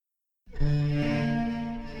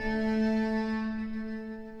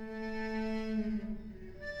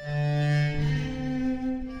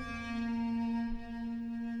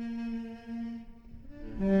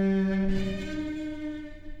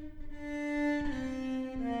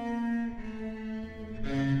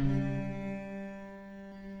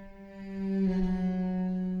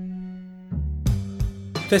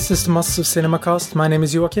This is the Masters of Cinema cast. My name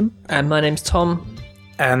is Joachim. And my name's Tom.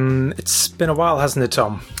 And it's been a while, hasn't it,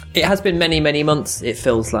 Tom? It has been many, many months, it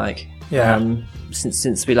feels like. Yeah.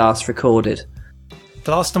 Since we last recorded.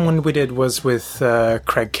 The last one we did was with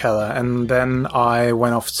Craig Keller, and then I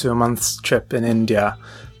went off to a month's trip in India.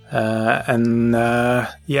 It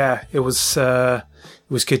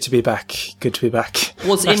was good to be back. Good to be back.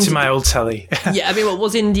 Back to my old telly. Yeah, I mean, what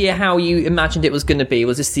was India how you imagined it was going to be?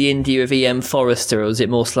 Was this the India of E.M. Forrester, or was it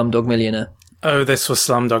more Slumdog Millionaire? Oh, this was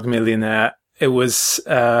Slumdog Millionaire. It was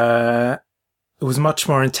much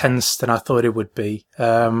more intense than I thought it would be.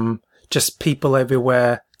 Just people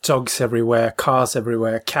everywhere, dogs everywhere, cars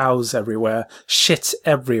everywhere, cows everywhere, shit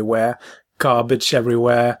everywhere, garbage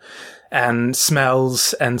everywhere, and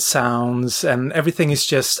smells and sounds, and everything is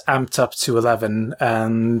just amped up to 11.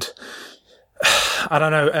 And I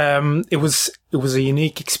don't know, it was a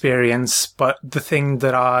unique experience, but the thing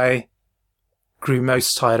that I grew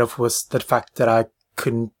most tired of was the fact that I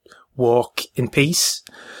couldn't walk in peace.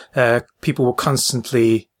 People were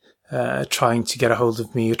constantly trying to get a hold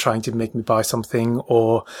of me, or trying to make me buy something,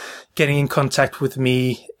 or getting in contact with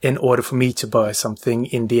me in order for me to buy something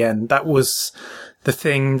in the end. That was the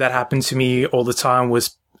thing that happened to me all the time.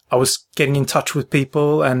 Was I was getting in touch with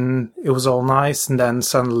people and it was all nice, and then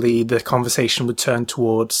suddenly the conversation would turn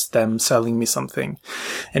towards them selling me something.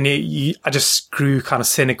 And I just grew kind of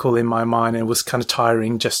cynical in my mind, and it was kind of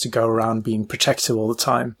tiring just to go around being protective all the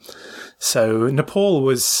time. So Nepal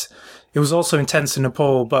was also intense in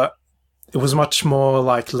Nepal, but it was much more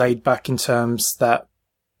like laid back in terms that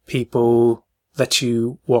people let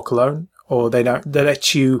you walk alone, or they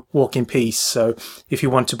let you walk in peace. So if you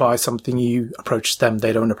want to buy something, you approach them,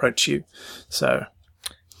 they don't approach you. So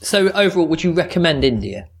overall, would you recommend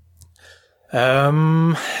India?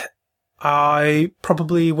 I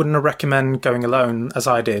probably wouldn't recommend going alone as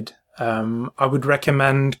I did. I would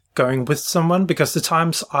recommend going with someone, because the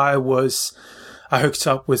times I hooked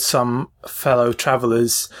up with some fellow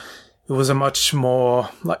travelers, it was much more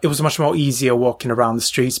easier walking around the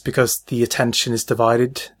streets because the attention is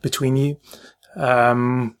divided between you.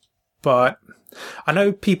 But I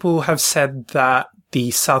know people have said that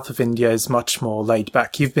the south of India is much more laid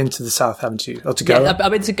back. You've been to the south, haven't you? Or to Goa? Yeah,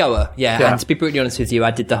 I've been to Goa, yeah. And to be brutally honest with you,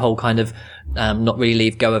 I did the whole kind of not really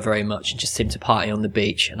leave Goa very much and just seemed to party on the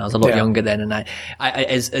beach. And I was a lot younger then, and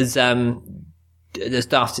as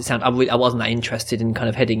daft as it sounds, I wasn't that interested in kind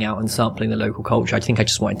of heading out and sampling the local culture. I think I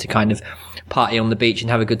just wanted to kind of party on the beach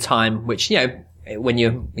and have a good time, which, you know, when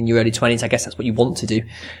you're in your early 20s, I guess that's what you want to do,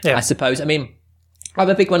 I suppose. I mean, I'm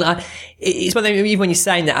a big one. It's one thing, even when you're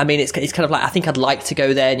saying that, I mean, it's kind of like, I think I'd like to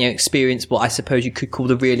go there and, you know, experience what I suppose you could call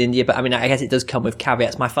the real India. But I mean, I guess it does come with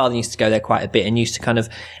caveats. My father used to go there quite a bit and used to kind of,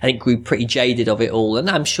 I think, grew pretty jaded of it all. And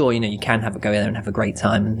I'm sure, you know, you can go there and have a great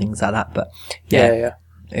time and things like that. But yeah.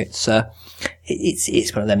 It's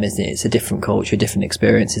one of them, isn't it? It's a different culture, different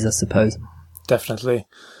experiences, I suppose. Definitely.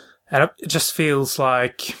 And it just feels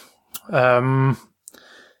like, you're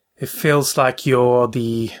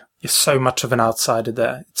so much of an outsider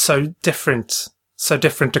there. It's so different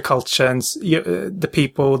the culture and the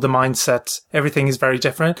people, the mindset, everything is very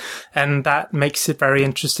different. And that makes it very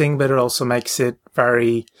interesting, but it also makes it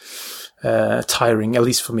very, tiring. At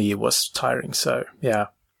least for me, it was tiring. So, yeah.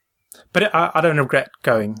 But I don't regret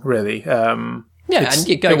going, really. And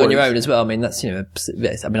you're going on your own as well. I mean, that's, you know,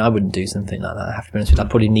 I mean, I wouldn't do something like that. I have to be honest with you. I'd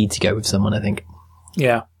probably need to go with someone, I think.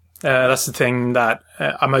 Yeah. That's the thing that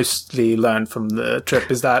I mostly learned from the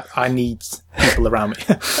trip, is that I need people around me.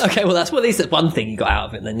 Okay, well, that's one thing you got out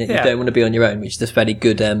of it, then. You don't want to be on your own, which is just very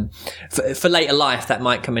good. For later life, that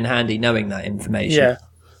might come in handy, knowing that information. Yeah.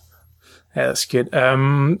 Yeah, that's good.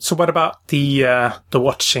 So what about the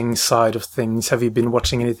watching side of things? Have you been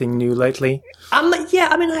watching anything new lately? Yeah,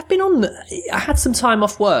 I mean, I had some time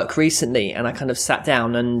off work recently, and I kind of sat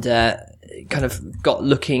down and kind of got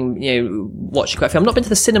looking, you know, watching quite a few. I've not been to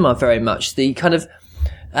the cinema very much. The kind of,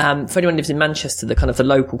 for anyone who lives in Manchester, the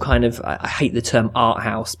local kind of, I hate the term art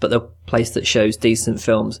house, but the place that shows decent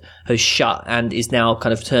films has shut and is now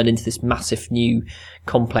kind of turned into this massive new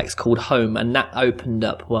complex called Home, and that opened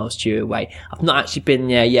up whilst you were away. I've not actually been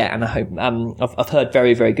there yet, and I hope, I've heard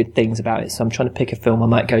very, very good things about it, so I'm trying to pick a film. I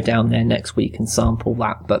might go down there next week and sample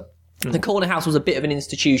that, but the Corner House was a bit of an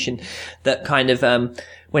institution that kind of,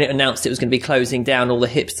 when it announced it was going to be closing down, all the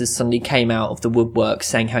hipsters suddenly came out of the woodwork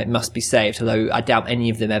saying how it must be saved, although I doubt any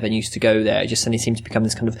of them ever used to go there. It just suddenly seemed to become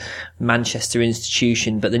this kind of Manchester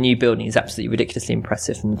institution. But the new building is absolutely ridiculously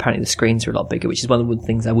impressive, and apparently the screens are a lot bigger, which is one of the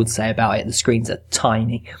things I would say about it. The screens are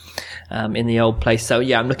tiny in the old place. So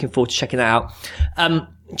yeah, I'm looking forward to checking that out.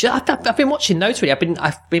 I've been watching those really.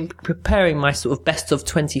 I've been preparing my sort of best of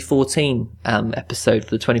 2014 episode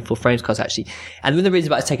for the 24 Frames cast actually. And one of the reasons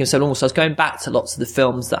why it's taken so long was I was going back to lots of the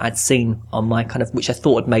films that I'd seen on my kind of, which I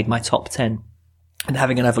thought had made my top 10. And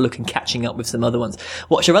having another look and catching up with some other ones.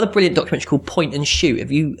 Watched a rather brilliant documentary called Point and Shoot.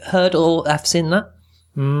 Have you heard or have seen that?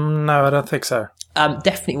 No, I don't think so.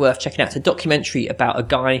 Definitely worth checking out. It's a documentary about a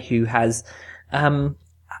guy who has,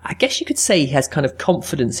 I guess you could say he has kind of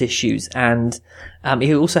confidence issues, and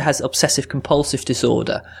he also has obsessive compulsive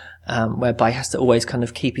disorder, whereby he has to always kind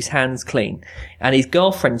of keep his hands clean. And his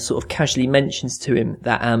girlfriend sort of casually mentions to him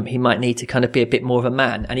that he might need to kind of be a bit more of a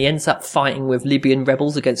man, and he ends up fighting with Libyan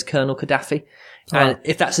rebels against Colonel Gaddafi. And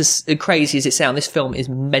if that's as crazy as it sounds, this film is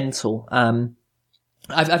mental.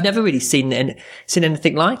 I've never really seen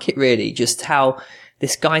anything like it, really. Just how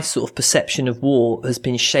this guy's sort of perception of war has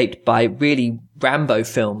been shaped by really Rambo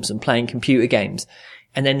films and playing computer games.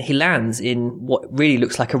 And then he lands in what really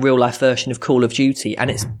looks like a real life version of Call of Duty.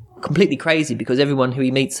 And it's completely crazy because everyone who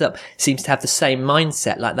he meets up seems to have the same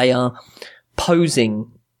mindset. Like they are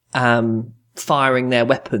posing, firing their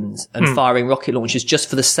weapons and firing rocket launchers just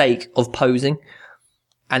for the sake of posing.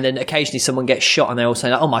 And then occasionally someone gets shot and they're all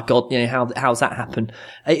saying, oh my God, how's that happen?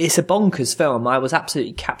 It's a bonkers film. I was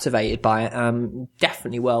absolutely captivated by it.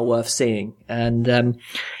 Definitely well worth seeing. And, and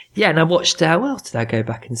I watched, what else did I go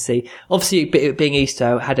back and see? Obviously, it being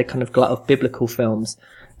Easter, I had a kind of glut of biblical films.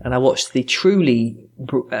 And I watched the truly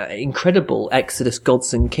incredible Exodus,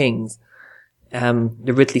 Gods and Kings, the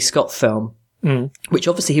Ridley Scott film, which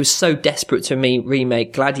obviously he was so desperate to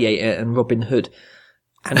remake Gladiator and Robin Hood.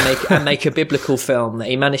 And make a biblical film that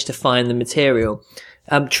he managed to find the material.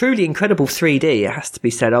 Truly incredible 3D, it has to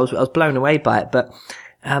be said. I was blown away by it, but,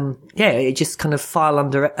 it just kind of file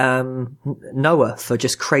under, Noah for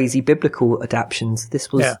just crazy biblical adaptions.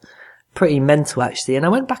 This was pretty mental, actually. And I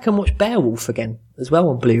went back and watched Beowulf again as well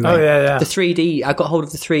on Blu-ray. Oh, yeah. The 3D, I got hold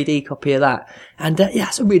of the 3D copy of that. And,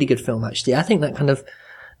 it's a really good film, actually. I think that kind of,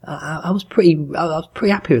 I was pretty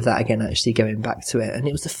happy with that again, actually, going back to it. And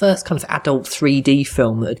it was the first kind of adult 3D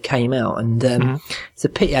film that had came out. And, it's a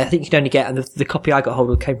pity. I think you can only get, and the copy I got hold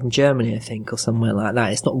of came from Germany, I think, or somewhere like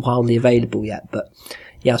that. It's not widely available yet, but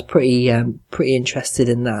yeah, I was pretty interested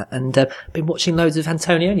in that. And, been watching loads of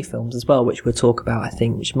Antonioni films as well, which we'll talk about, I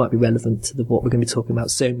think, which might be relevant to what we're going to be talking about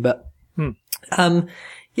soon. But, and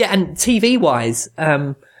TV wise,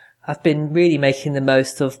 I've been really making the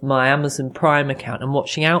most of my Amazon Prime account and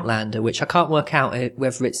watching Outlander, which I can't work out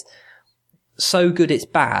whether it's so good it's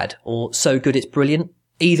bad or so good it's brilliant.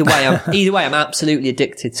 Either way, I'm absolutely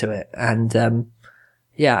addicted to it. And, I'm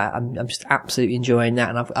just absolutely enjoying that.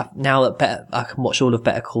 And I've now that I can watch all of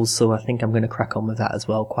Better Call Saul, I think I'm going to crack on with that as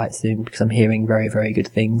well quite soon because I'm hearing very, very good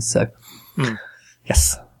things. So,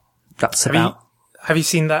 yes, that's Have you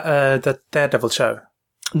seen that Daredevil show?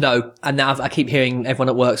 No, and now I keep hearing everyone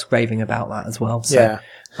at work's raving about that as well. So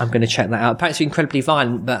I'm going to check that out. Apparently it's incredibly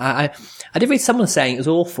violent, but I did read someone saying it was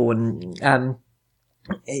awful, and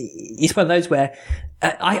it's one of those where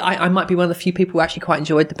I might be one of the few people who actually quite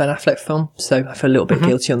enjoyed the Ben Affleck film, so I feel a little bit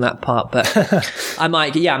guilty on that part, but I'm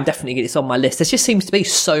definitely it's on my list. There just seems to be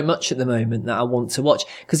so much at the moment that I want to watch,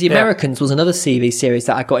 because The Americans was another TV series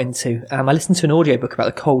that I got into. I listened to an audiobook about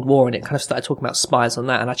the Cold War, and it kind of started talking about spies on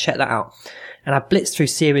that, and I checked that out. And I blitzed through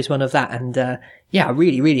series 1 of that, and I'm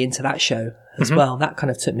really, really into that show as well. That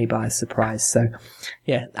kind of took me by surprise. So,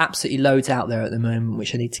 yeah, absolutely loads out there at the moment,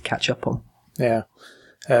 which I need to catch up on. Yeah.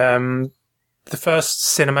 The first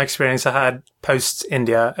cinema experience I had post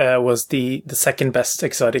India was the second best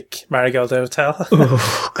exotic Marigold Hotel.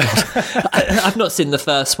 Oh, God. I've not seen the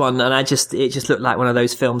first one, and it just looked like one of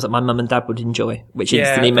those films that my mum and dad would enjoy, which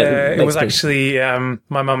instantly makes it was actually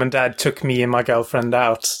my mum and dad took me and my girlfriend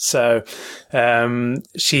out, so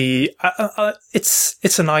it's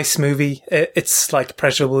a nice movie. It's like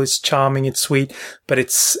pleasurable, it's charming, it's sweet, but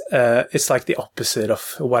it's like the opposite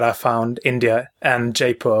of what I found India and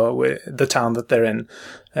Jaipur, the town that they're in.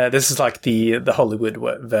 This is like the Hollywood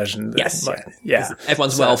version. Yes. Yeah.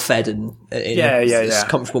 Everyone's well fed and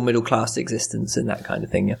comfortable middle class existence and that kind of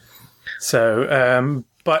thing. Yeah. So,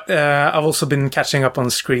 but I've also been catching up on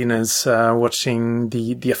screeners, watching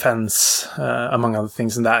The Offense, among other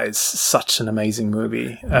things, and that is such an amazing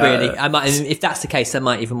movie. Really, if that's the case, I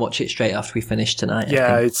might even watch it straight after we finish tonight.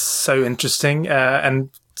 Yeah, it's so interesting and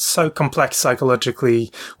so complex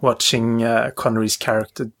psychologically, watching Connery's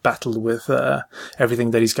character battle with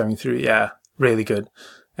everything that he's going through. Yeah, really good.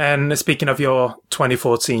 And speaking of your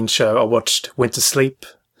 2014 show, I watched Winter Sleep.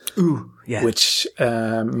 Ooh, yeah. Which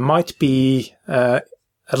might be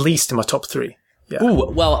at least in my top 3. Yeah. Ooh,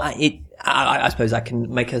 well, I suppose I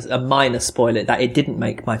can make a minor spoiler that it didn't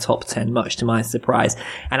make my top 10, much to my surprise.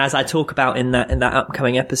 And as I talk about in that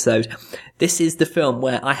upcoming episode, this is the film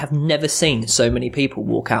where I have never seen so many people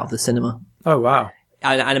walk out of the cinema. Oh, wow.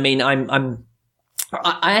 And I mean,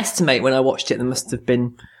 I estimate when I watched it, there must have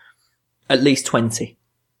been at least 20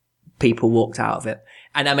 people walked out of it.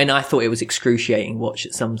 And I mean, I thought it was excruciating watch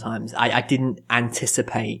it sometimes. I didn't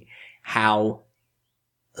anticipate how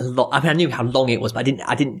long, I mean, I knew how long it was, but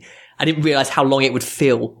I didn't realize how long it would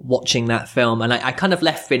feel watching that film. And I kind of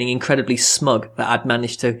left feeling incredibly smug that I'd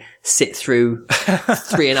managed to sit through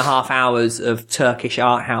 3.5 hours of Turkish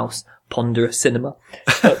art house ponderous cinema.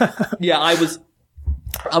 But, yeah, I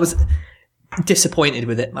was disappointed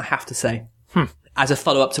with it, I have to say. As a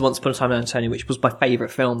follow-up to Once Upon a Time in Anatolia, which was my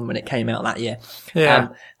favourite film when it came out that year. Yeah.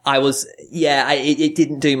 It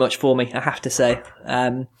didn't do much for me, I have to say.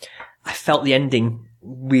 I felt the ending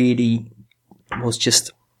really was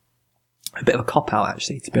just a bit of a cop-out,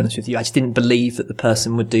 actually, to be honest with you. I just didn't believe that the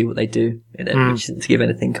person would do what they do in it, which isn't to give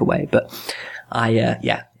anything away. But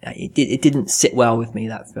it didn't sit well with me,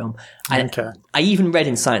 that film. Okay. I even read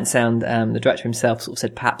in Sight and Sound, the director himself sort of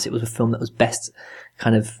said perhaps it was a film that was best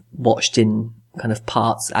kind of watched in kind of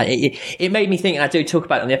parts. It made me think, and I do talk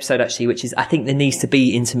about it on the episode actually, which is I think there needs to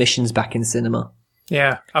be intermissions back in cinema.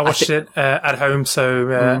 Yeah, I watched it at home,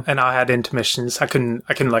 so and I had intermissions. I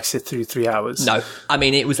couldn't like sit through 3 hours. No, I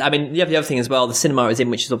mean the other thing as well. The cinema I was in,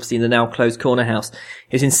 which is obviously in the now closed Corner House,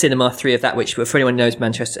 it was in Cinema 3 of that, which for anyone who knows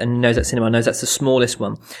Manchester and knows that cinema knows that's the smallest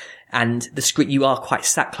one. And the screen, you are quite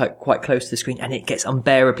close to the screen, and it gets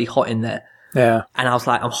unbearably hot in there. Yeah, and I was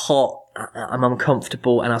like, I'm hot. I'm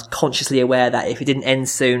uncomfortable, and I was consciously aware that if it didn't end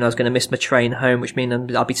soon, I was going to miss my train home, which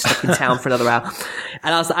means I'll be stuck in town for another hour.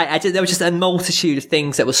 And I was like, there was just a multitude of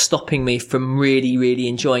things that was stopping me from really, really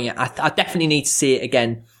enjoying it. I definitely need to see it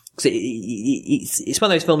again, because it's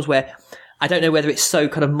one of those films where I don't know whether it's so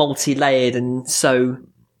kind of multi-layered and so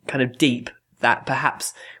kind of deep that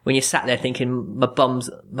perhaps when you're sat there thinking, my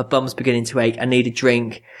bum's beginning to ache, I need a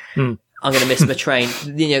drink. I'm going to miss my train.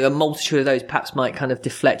 A multitude of those perhaps might kind of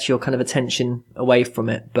deflect your kind of attention away from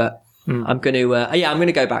it. But I'm going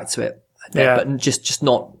to go back to it. But just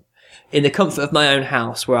not in the comfort of my own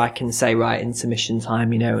house where I can say, right, intermission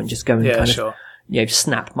time, and just go and kind of,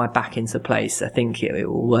 snap my back into place. I think it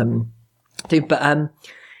will, do. But,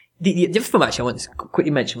 the other film actually I want to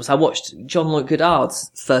quickly mention was I watched Jean-Luc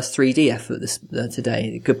Godard's first 3D effort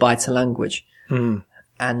today, Goodbye to Language.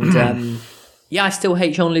 And, yeah, I still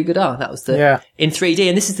hate Jean-Luc Godard. That was in 3D.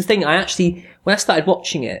 And this is the thing. When I started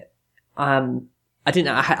watching it, I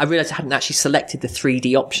realized I hadn't actually selected the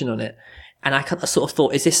 3D option on it. And I sort of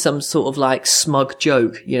thought, is this some sort of like smug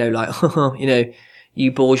joke?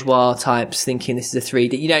 You bourgeois types thinking this is a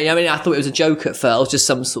 3D. I thought it was a joke at first. It was just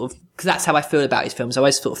some sort of, cause that's how I feel about his films. I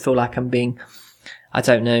always sort of feel like I'm being, I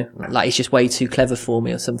don't know, like it's just way too clever for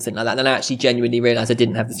me or something like that. And then I actually genuinely realised I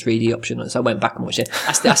didn't have the 3D option, so I went back and watched it.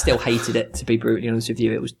 I still hated it, to be brutally honest with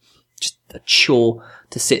you. It was just a chore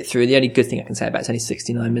to sit through. The only good thing I can say about it's only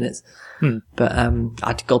 69 minutes.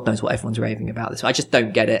 But God knows what everyone's raving about this. I just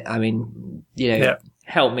don't get it. I mean,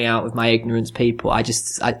 help me out with my ignorance, people.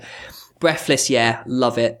 Breathless,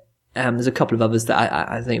 love it. There's a couple of others that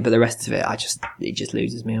I think, but the rest of it, it just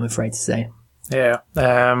loses me, I'm afraid to say. Yeah.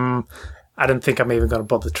 I don't think I'm even going to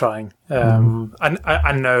bother trying.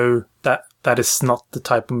 I know that is not the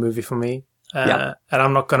type of movie for me. And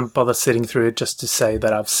I'm not going to bother sitting through it just to say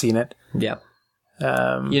that I've seen it. Yeah.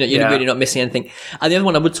 You're really not missing anything. And the other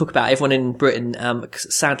one I would talk about, everyone in Britain,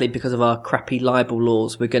 sadly, because of our crappy libel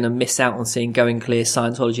laws, we're going to miss out on seeing Going Clear,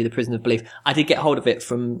 Scientology, The Prison of Belief. I did get hold of it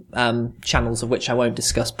from channels of which I won't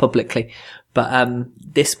discuss publicly. But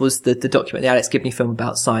this was the document, the Alex Gibney film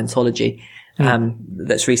about Scientology.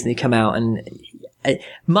 That's recently come out, and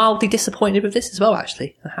mildly disappointed with this as well,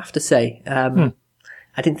 actually, I have to say. I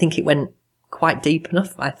didn't think it went quite deep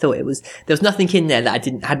enough. I thought there was nothing in there that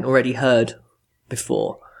I hadn't already heard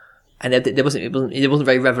before. And it wasn't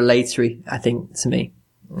very revelatory, I think, to me.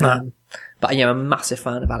 No. But I'm a massive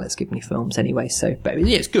fan of Alex Gibney films anyway, but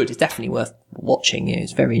it's good. It's definitely worth watching.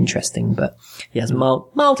 It's very interesting, but I was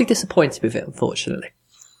mildly disappointed with it, unfortunately.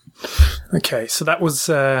 Okay, so that was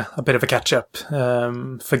a bit of a catch-up.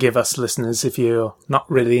 Forgive us, listeners, if you're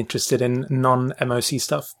not really interested in non-MOC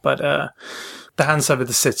stuff. But The Hands Over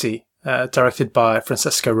the City, directed by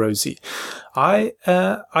Francesco Rosi. I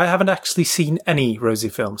haven't actually seen any Rosi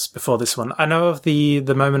films before this one. I know of the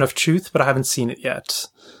Moment of Truth, but I haven't seen it yet.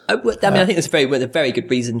 I think there's a very good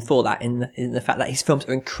reason for that in the fact that his films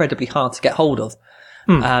are incredibly hard to get hold of.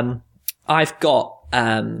 I've got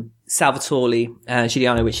Salvatore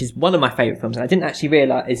Giuliano, which is one of my favourite films, and I didn't actually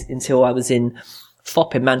realise until I was in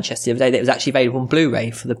FOP in Manchester the other day that it was actually available on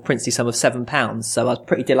Blu-ray for the princely sum of £7. So I was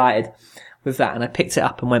pretty delighted with that, and I picked it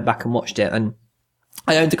up and went back and watched it, and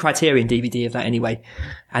I owned the Criterion DVD of that anyway.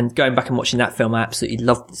 And going back and watching that film, I absolutely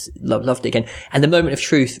loved it again. And The Moment of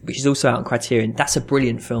Truth, which is also out on Criterion, that's a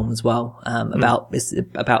brilliant film as well, it's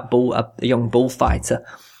about a young bullfighter.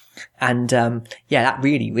 And, that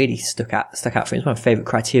really, really stuck out for me. It's one of my favourite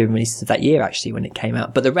Criterion releases of that year, actually, when it came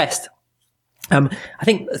out. But the rest, I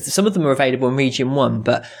think some of them are available in Region 1,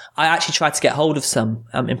 but I actually tried to get hold of some,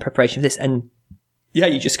 in preparation for this. And yeah,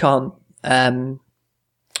 you just can't,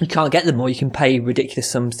 you can't get them, or you can pay ridiculous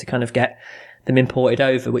sums to kind of get them imported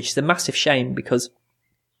over, which is a massive shame because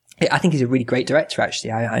I think he's a really great director,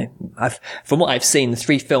 actually. I've, from what I've seen, the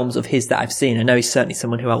 3 films of his that I've seen, I know he's certainly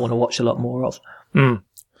someone who I want to watch a lot more of.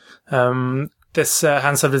 This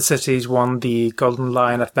Hands of the Cities won the Golden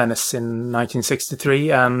Lion at Venice in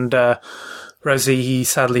 1963, and Rosie, he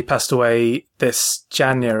sadly passed away this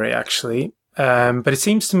January, actually. But it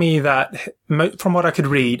seems to me that, from what I could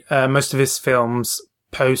read, most of his films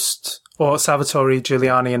or Salvatore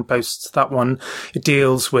Giuliani and post that one, it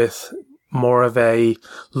deals with more of a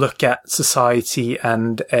look at society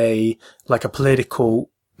and a political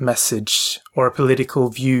message or a political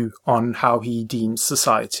view on how he deems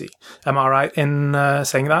society. Am I right in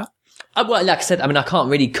saying that? Well, like I said, I mean, I can't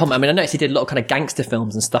really comment. I mean, I noticed he did a lot of kind of gangster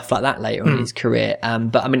films and stuff like that later on in his career.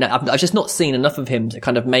 But I mean, I've just not seen enough of him to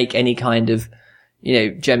kind of make any kind of,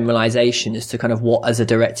 generalization as to kind of what as a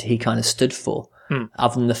director he kind of stood for.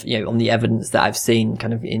 Other than on the evidence that I've seen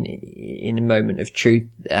kind of in A Moment of Truth.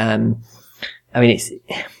 I mean,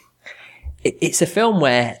 it's a film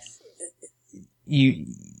where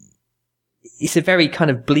it's a very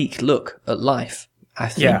kind of bleak look at life, I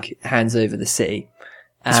think, Hands Over the City.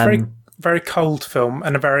 It's a very, very cold film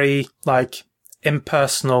and a very,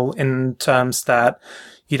 impersonal in terms that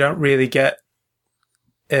you don't really get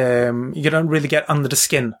under the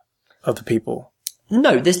skin of the people.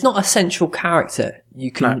 No, there's not a central character.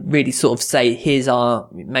 You can really sort of say, here's our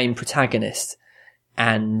main protagonist,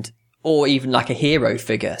 or even like a hero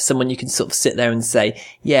figure, someone you can sort of sit there and say,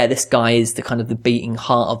 yeah, this guy is the kind of the beating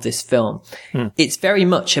heart of this film. It's very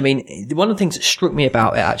much, I mean, one of the things that struck me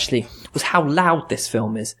about it actually was how loud this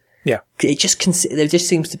film is. Yeah. There just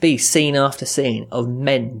seems to be scene after scene of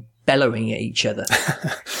men bellowing at each other.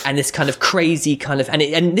 And this kind of crazy kind of,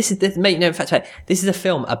 and this is, make no fact, this is a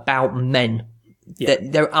film about men. Yeah.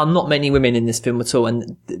 There are not many women in this film at all,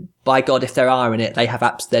 and by God, if there are in it,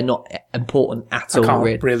 they're not important at all. I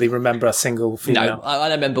can't really remember a single female. No, I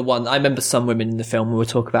remember one. I remember some women in the film. We'll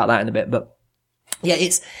talk about that in a bit. But yeah,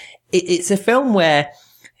 it's a film where,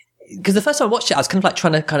 because the first time I watched it, I was kind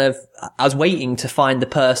of I was waiting to find the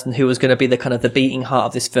person who was going to be the kind of the beating heart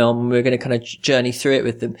of this film, and we were going to kind of journey through it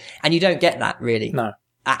with them. And you don't get that really. No.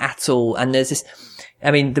 At all. And there's this,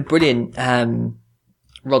 I mean, the brilliant,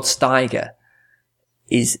 Rod Steiger,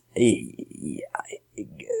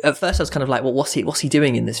 at first I was kind of like, well, what's he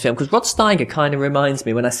doing in this film? Because Rod Steiger kind of reminds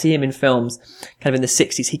me, when I see him in films kind of in the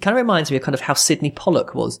 60s, he kind of reminds me of kind of how Sidney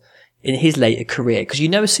Pollack was in his later career. Because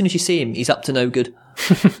as soon as you see him, he's up to no good.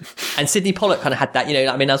 And Sidney Pollack kind of had that,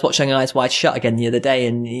 I mean, I was watching Eyes Wide Shut again the other day,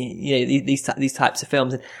 and, these types of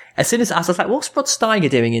films. And as soon as I was like, what's Rod Steiger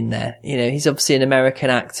doing in there? He's obviously an American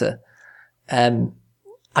actor.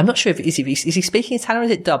 I'm not sure is he speaking Italian or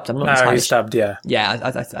is it dubbed? I'm not entirely sure. He's dubbed, yeah. Yeah,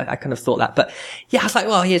 I kind of thought that. But yeah, I was like,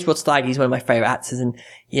 well, here's Rod Steiger. He's one of my favourite actors. And,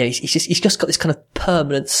 he's just got this kind of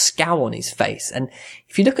permanent scowl on his face. And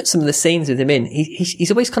if you look at some of the scenes with him he's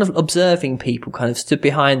always kind of observing people, kind of stood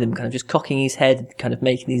behind them, kind of just cocking his head, kind of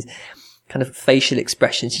making these kind of facial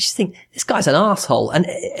expressions. You just think, this guy's an arsehole. And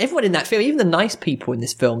everyone in that film, even the nice people in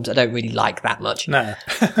this film, I don't really like that much. No.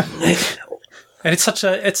 And it's such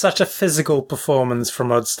a physical performance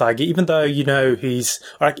from Rod Steiger, even though,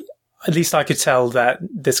 or at least I could tell that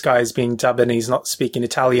this guy is being dubbed and he's not speaking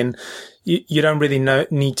Italian. You don't really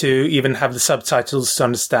need to even have the subtitles to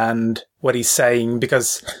understand what he's saying,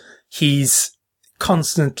 because he's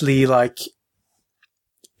constantly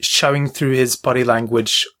showing through his body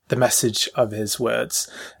language the message of his words.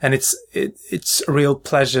 And it's a real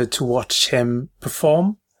pleasure to watch him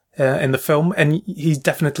perform in the film, and he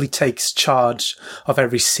definitely takes charge of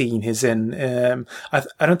every scene he's in. I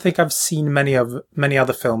don't think I've seen many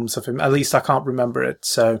other films of him. At least I can't remember it.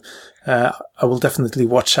 So I will definitely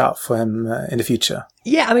watch out for him in the future.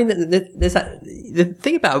 Yeah, I mean, there's the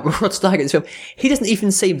thing about Rod Steiger in this film. He doesn't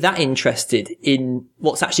even seem that interested in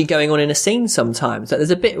what's actually going on in a scene. Sometimes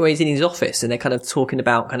there's a bit where he's in his office and they're kind of talking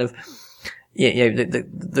about kind of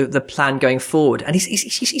the plan going forward. And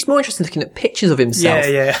he's more interested in looking at pictures of himself.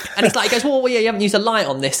 Yeah. And it's like, he goes, well, yeah, you haven't used a light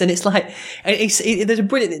on this. And it's like, and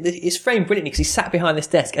it's framed brilliantly because he's sat behind this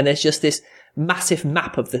desk and there's just this massive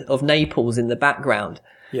map of Naples in the background.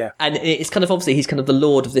 Yeah. And it's kind of obviously he's kind of the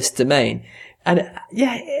lord of this domain. And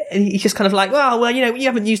and he's just kind of like, well, you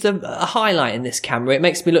haven't used a highlight in this camera. It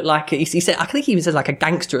makes me look like, he said, I think he even says like a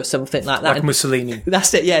gangster or something like that. Like Mussolini.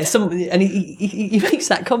 That's it, yeah. And he makes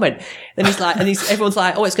that comment. Then he's like, everyone's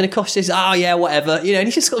like, oh, it's going to cost this. Oh, yeah, whatever. And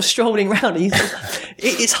he's just sort of strolling around. And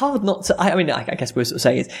it's hard not to, I mean, I guess we're sort of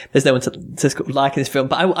saying there's no one to like in this film,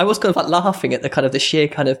 but I was kind of like laughing at the sheer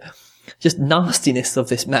kind of, just nastiness of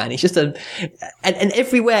this man. He's just and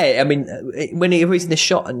everywhere. I mean, when he's in the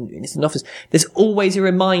shot and it's an office, there's always a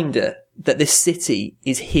reminder that this city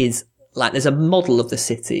is his. Like, there's a model of the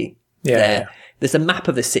city there. Yeah. There's a map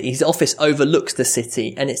of the city. His office overlooks the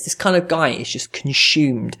city, and it's this kind of guy is just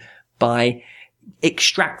consumed by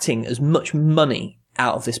extracting as much money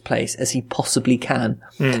out of this place as he possibly can.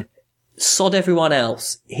 Sod everyone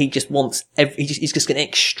else. He just wants. He's just going to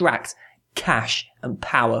extract cash and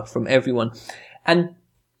power from everyone. And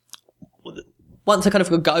once I kind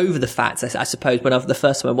of got over the facts, I suppose, when the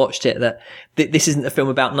first time I watched it, that this isn't a film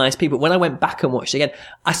about nice people. When I went back and watched it again,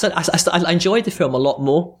 I enjoyed the film a lot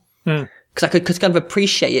more. Because I could kind of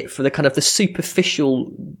appreciate it for the kind of the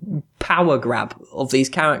superficial power grab of these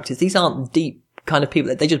characters. These aren't deep kind of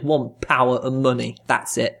people. They just want power and money.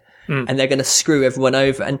 That's it. And they're going to screw everyone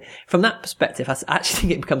over. And from that perspective, I actually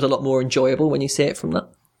think it becomes a lot more enjoyable when you see it from that.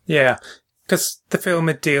 Yeah, because the film,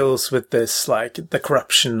 it deals with this, like, the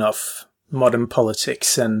corruption of modern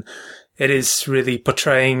politics, and it is really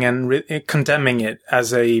portraying and condemning it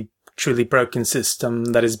as a truly broken system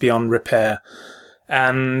that is beyond repair.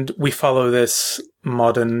 And we follow this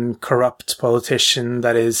modern corrupt politician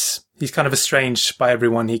he's kind of estranged by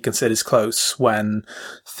everyone he considers close when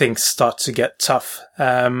things start to get tough.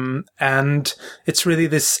 And it's really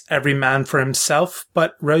this every man for himself,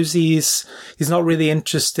 but he's not really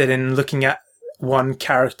interested in looking at one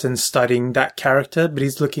character and studying that character, but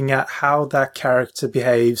he's looking at how that character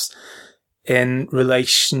behaves in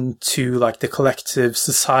relation to, like, the collective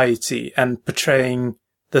society, and portraying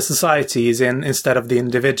the society instead of the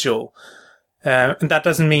individual. And that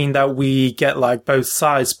doesn't mean that we get, like, both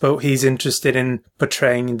sides, but he's interested in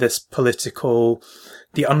portraying this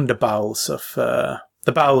the underbowels of,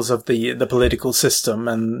 the bowels of the political system,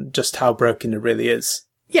 and just how broken it really is.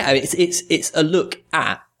 Yeah, it's a look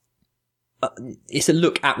at,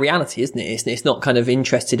 reality, isn't it? It's not kind of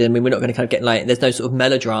interested in, I mean, we're not going to kind of get, like, there's no sort of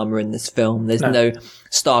melodrama in this film. There's no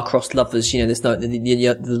star-crossed lovers, there's no,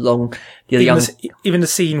 even the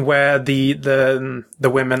scene where the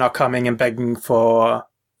women are coming and begging for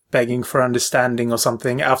understanding or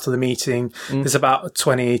something after the meeting is about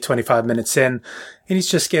 25 minutes in, and he's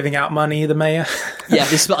just giving out money, the mayor. Yeah,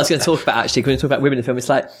 this is what I was going to talk about, actually. When we talk about women in the film, it's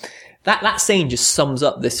like, that scene just sums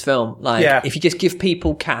up this film. Like, if you just give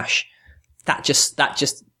people cash, that just,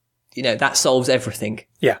 that solves everything.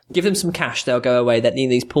 Yeah. Give them some cash, they'll go away. That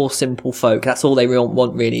these poor, simple folk, that's all they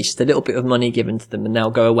want really. It's just a little bit of money given to them, and they'll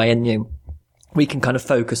go away, and, we can kind of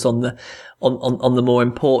focus on the more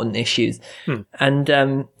important issues. And,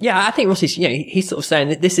 I think Rossi's, he's sort of saying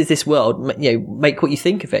that this is this world, make what you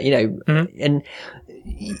think of it, and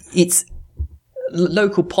it's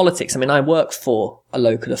local politics. I mean, I work for a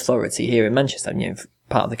local authority here in Manchester,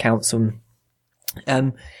 part of the council.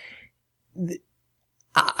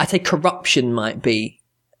 I think corruption might be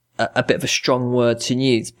a bit of a strong word to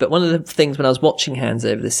use, but one of the things when I was watching Hands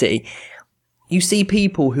Over the City, you see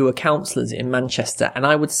people who are councillors in Manchester, and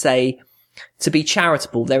I would say, to be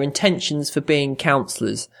charitable, their intentions for being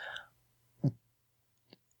councillors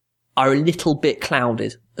are a little bit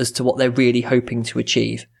clouded as to what they're really hoping to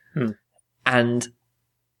achieve. And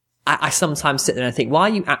I sometimes sit there and I think, why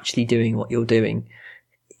are you actually doing what you're doing?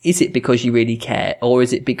 Is it because you really care, or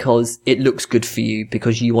is it because it looks good for you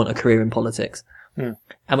because you want a career in politics? And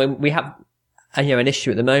when we have, an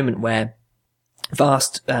issue at the moment where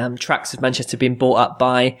vast tracts of Manchester being bought up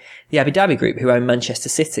by the Abu Dhabi group, who own Manchester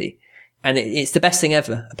City, and it's the best thing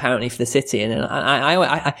ever apparently for the city. And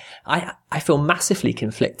I feel massively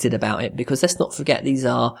conflicted about it, because let's not forget these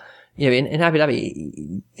are, in Abu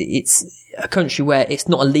Dhabi, it's a country where it's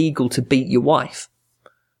not illegal to beat your wife.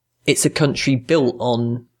 It's a country built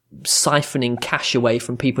on siphoning cash away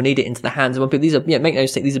from people, need it into the hands of people. These are, make no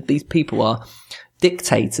mistake, these people are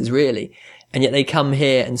dictators, really. And yet they come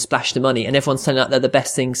here and splash the money, and everyone's telling out they're the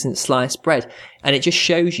best thing since sliced bread. And it just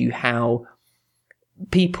shows you how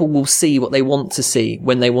people will see what they want to see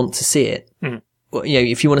when they want to see it.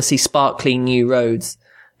 If you want to see sparkling new roads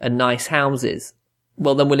and nice houses,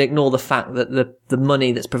 well, then we'll ignore the fact that the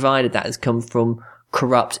money that's provided that has come from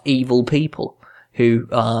corrupt, evil people who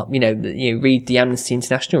are, read the Amnesty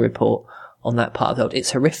International report on that part of the world.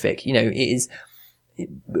 It's horrific.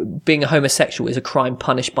 Being a homosexual is a crime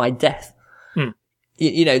punished by death.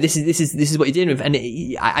 This is what you're dealing with. And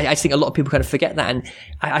I think a lot of people kind of forget that. And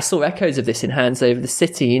I saw echoes of this in Hands Over the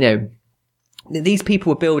City. These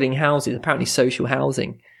people were building houses, apparently social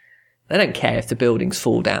housing. They don't care if the buildings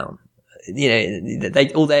fall down.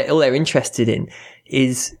 All they're interested in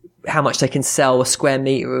is how much they can sell a square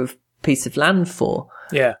meter of piece of land for.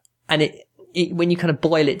 Yeah. And when you kind of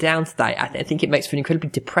boil it down to that, I think it makes for an incredibly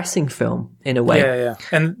depressing film in a way. Yeah.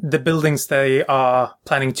 And the buildings they are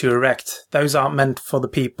planning to erect, those aren't meant for the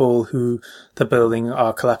people who the building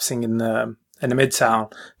are collapsing in the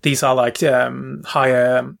Midtown. These are like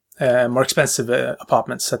higher, more expensive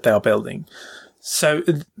apartments that they are building. So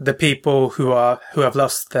the people who have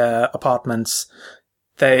lost their apartments,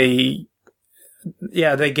 they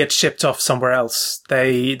get shipped off somewhere else.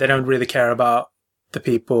 They don't really care about the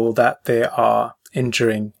people that they are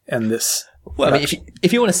injuring in this. Well, I mean,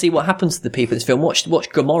 if you want to see what happens to the people in this film, watch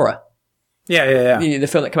Gomorrah. Yeah. The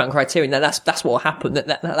film that came out on Criterion. Now that's what happened.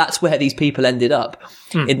 That's where these people ended up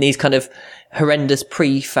in these kind of horrendous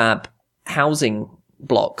prefab housing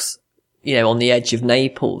blocks. On the edge of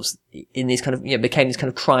Naples, in these kind of, became these kind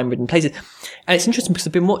of crime-ridden places. And it's interesting because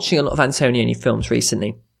I've been watching a lot of Antonioni films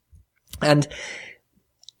recently, and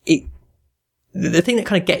the thing that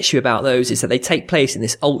kind of gets you about those is that they take place in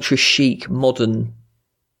this ultra chic, modern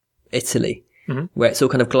Italy, where it's all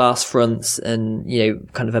kind of glass fronts and,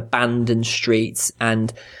 kind of abandoned streets.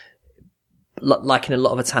 And like in a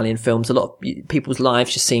lot of Italian films, a lot of people's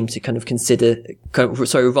lives just seem to kind of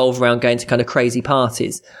revolve around going to kind of crazy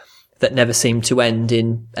parties that never seem to end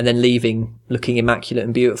and then leaving looking immaculate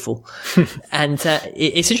and beautiful. And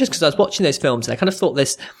it's interesting because I was watching those films and I kind of thought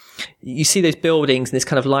you see those buildings and this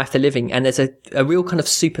kind of life they're living, and there's a real kind of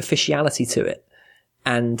superficiality to it.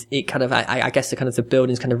 And it kind of, I guess the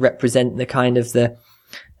buildings kind of represent the kind of the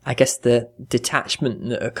detachment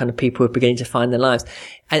that kind of people are beginning to find in their lives.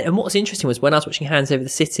 And what was interesting was when I was watching Hands Over the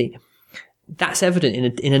City, that's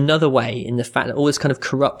evident in another way, in the fact that all this kind of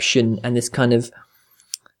corruption and this kind of,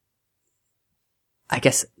 I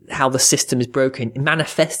guess, how the system is broken, it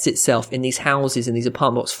manifests itself in these houses and these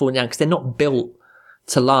apartment blocks falling down because they're not built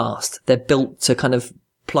to last. They're built to kind of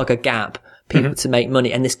plug a gap, people to make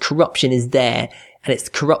money. And this corruption is there, and it's the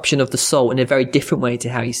corruption of the soul in a very different way to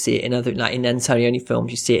how you see it in other, like in Antonioni films.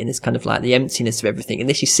 You see it in this kind of like the emptiness of everything. And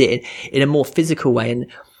this you see it in a more physical way. And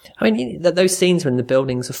I mean, those scenes when the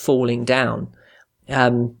buildings are falling down,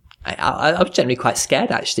 I was generally quite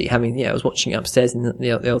scared actually, I was watching it upstairs in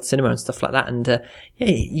the old cinema and stuff like that, and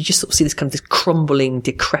you just sort of see this kind of this crumbling,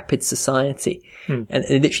 decrepit society, and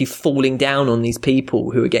literally falling down on these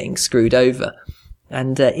people who are getting screwed over,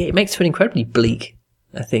 and it makes for an incredibly bleak,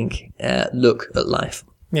 I think, look at life.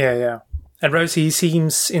 Yeah. And Rosie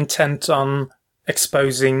seems intent on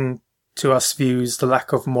exposing to us viewers the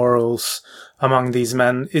lack of morals among these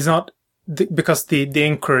men. Is not because the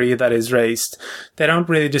inquiry that is raised, they don't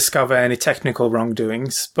really discover any technical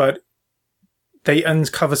wrongdoings, but they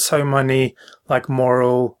uncover so many like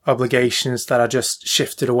moral obligations that are just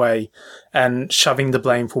shifted away and shoving the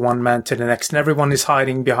blame for one man to the next. And everyone is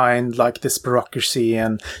hiding behind like this bureaucracy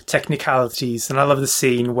and technicalities. And I love the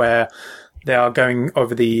scene where they are going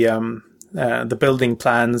over the building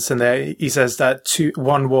plans, and he says that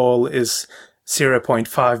one wall is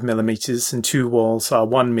 0.5 millimeters and two walls are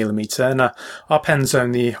 1 millimeter, and our pens are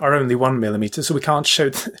only 1 millimeter, so we can't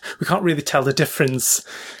really tell the difference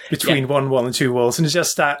between one wall and two walls. And it's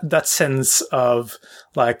just that sense of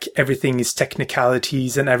like everything is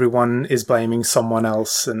technicalities and everyone is blaming someone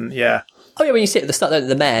else. And when you sit at the start,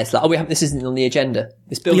 the mayor's like, this isn't on the agenda.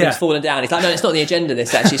 This building's fallen down. It's like, no, it's not on the agenda.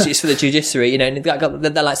 This actually, it's for the judiciary. And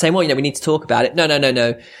they're like saying, well, we need to talk about it.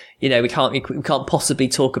 No. We can't possibly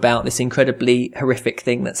talk about this incredibly horrific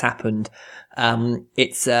thing that's happened.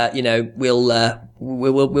 It's,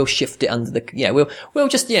 we'll shift it under the, we'll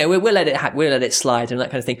just, we'll let it slide and that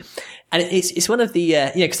kind of thing. And it's one of the,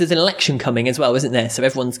 cause there's an election coming as well, isn't there? So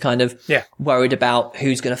everyone's kind of worried about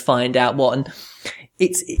who's going to find out what. And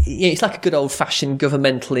it's like a good old fashioned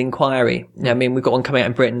governmental inquiry. We've got one coming out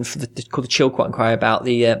in Britain called the Chilcot Inquiry about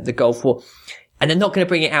the Gulf War. And they're not going to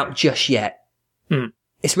bring it out just yet.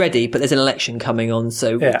 It's ready, but there's an election coming on,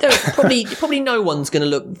 so probably no one's going to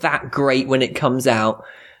look that great when it comes out.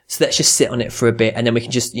 So let's just sit on it for a bit, and then we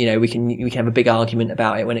can just, we can have a big argument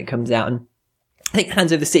about it when it comes out. And I think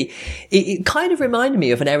Hands Over the Sea, it kind of reminded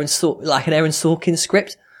me of an Aaron Sorkin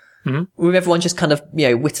script. with everyone just kind of,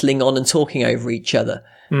 whittling on and talking over each other.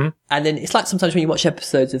 And then it's like sometimes when you watch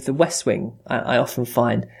episodes of The West Wing, I often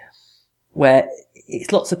find where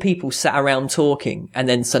it's lots of people sat around talking, and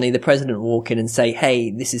then suddenly the president will walk in and say, hey,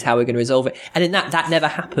 this is how we're going to resolve it. And then that never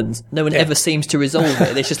happens. No one ever seems to resolve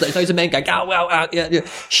it. It's just like those men going,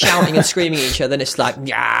 shouting and screaming at each other. And it's like,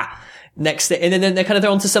 next thing. And then they're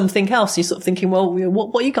onto something else. You're sort of thinking, well,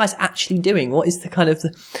 what are you guys actually doing? What is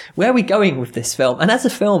where are we going with this film? And as a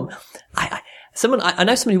film, I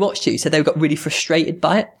know somebody watched it who said they got really frustrated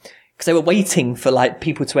by it. Because they were waiting for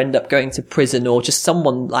people to end up going to prison, or just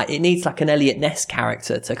someone it needs an Elliot Ness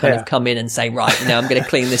character to kind of come in and say, right, I'm going to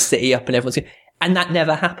clean this city up and everyone's going to, and that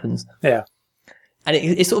never happens. Yeah. And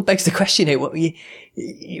it sort of begs the question,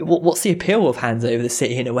 what's the appeal of Hands Over the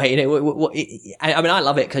City in a way? I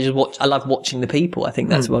love it because I love watching the people. I think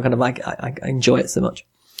that's what I enjoy it so much.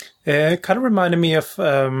 It kind of reminded me of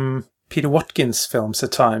Peter Watkins films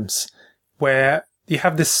at times, where you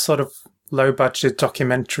have this sort of low-budget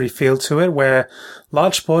documentary feel to it, where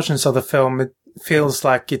large portions of the film, it feels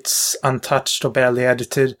like it's untouched or barely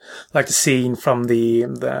edited, like the scene from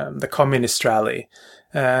the communist rally.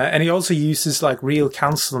 And he also uses real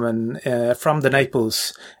councilmen from the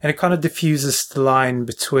Naples, and it kind of diffuses the line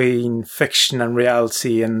between fiction and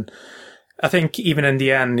reality. And I think even in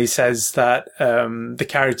the end, he says that the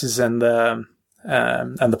characters and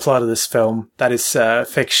the plot of this film, that is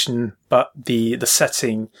fiction, but the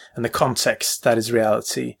setting and the context, that is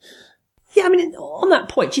reality. Yeah, on that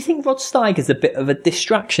point, do you think Rod Steiger's a bit of a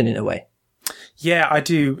distraction in a way? Yeah, I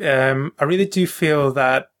do. I really do feel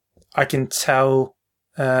that I can tell.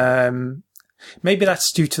 Maybe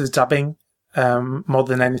that's due to the dubbing more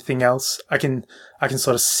than anything else. I can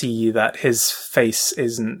sort of see that his face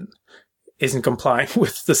isn't complying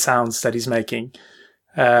with the sounds that he's making.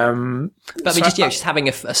 But just having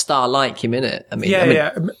a star like him in it.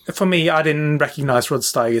 Yeah. For me, I didn't recognize Rod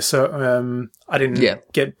Steiger, so I didn't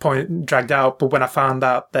get dragged out. But when I found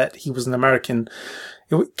out that he was an American,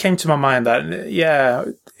 it came to my mind that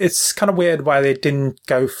it's kind of weird why they didn't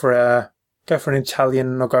go for an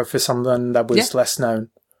Italian or go for someone that was less known.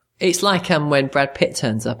 It's like when Brad Pitt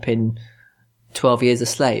turns up in 12 Years a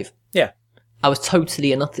Slave. Yeah, I was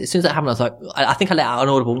totally as soon as that happened, I was like, I think I let out an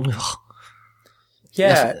audible.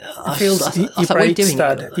 Yeah, it feels he breaks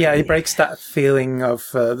that. Yeah, he breaks that feeling of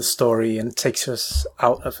the story and takes us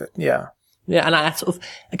out of it. Yeah, and I sort of,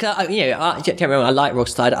 don't get me wrong, I like Rod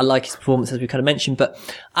Steiger, I like his performance as we kind of mentioned, but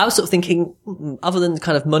I was sort of thinking, other than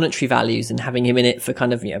kind of monetary values and having him in it for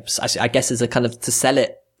kind of, I guess as a kind of to sell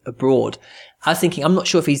it abroad, I was thinking, I'm not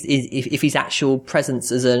sure if his actual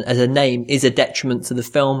presence as a name is a detriment to the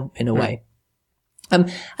film in a way. I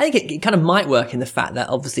think it kind of might work in the fact that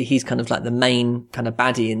obviously he's kind of like the main kind of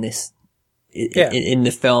baddie in this, in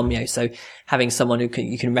the film, so having someone who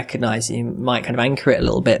you can recognize, you might kind of anchor it a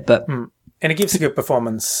little bit, but. And it gives a good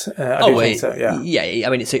performance. I think so, yeah. Yeah,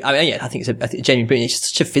 I think it's a genuine brilliant, it's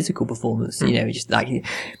just such a physical performance, just the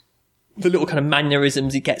little kind of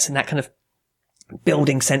mannerisms he gets and that kind of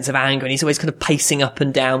building sense of anger, and he's always kind of pacing up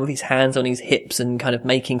and down with his hands on his hips and kind of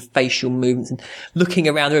making facial movements and looking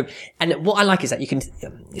around the room. And what I like is that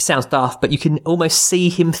it sounds daft, but you can almost see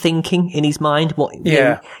him thinking in his mind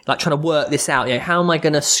like trying to work this out. How am I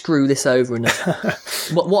going to screw this over? And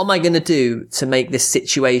what am I going to do to make this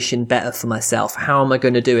situation better for myself? How am I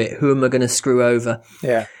going to do it? Who am I going to screw over?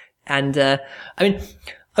 Yeah. And,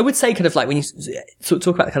 I would say kind of like when you sort of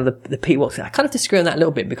talk about kind of the Pete Watkins, I kind of disagree on that a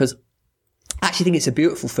little bit because I actually think it's a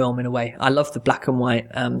beautiful film in a way. I love the black and white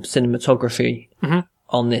cinematography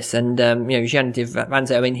on this, and Gianni Di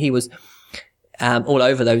Vanzo. He was all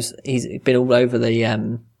over those. He's been all over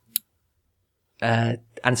the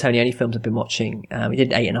Antonioni films I've been watching. He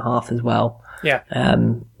did 8.5 as well. Yeah.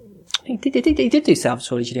 He did do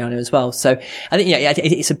Salvatore Giuliano as well. So I think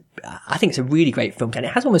I think it's a really great film, and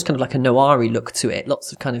it has almost kind of like a noir-y look to it.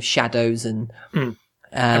 Lots of kind of shadows and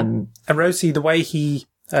Rosie, the way he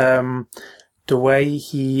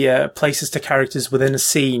places the characters within a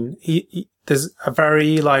scene, there's a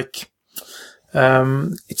very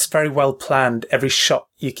it's very well planned. Every shot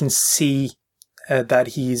you can see that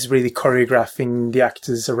he's really choreographing the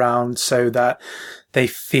actors around so that they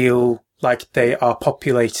feel like they are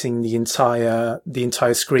populating the entire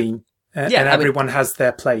screen, and everyone has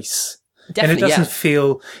their place. And it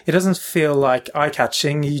doesn't feel like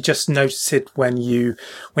eye-catching. You just notice it when you're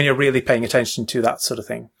really paying attention to that sort of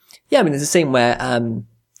thing. Yeah, there's a scene where I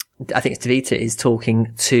think it's DeVita is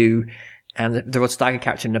talking to the Rod Steiger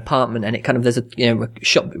character in an apartment, and it kind of there's a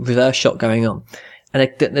reverse shot going on, and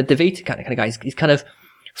the DeVita kind of guy is kind of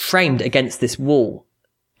framed against this wall,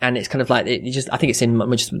 And it's kind of like, I think it's in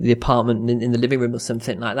just the apartment in the living room or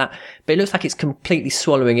something like that. But it looks like it's completely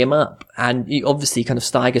swallowing him up. And you obviously kind of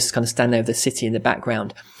Steiger's kind of standing over the city in the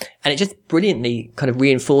background. And it just brilliantly kind of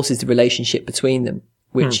reinforces the relationship between them,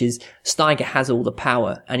 which is Steiger has all the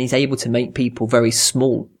power and he's able to make people very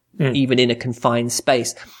small, even in a confined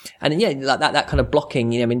space. And yeah, like that kind of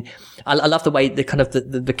blocking, I mean, I love the way the kind of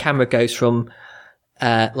the camera goes from,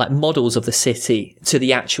 like models of the city to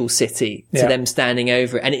the actual city to them standing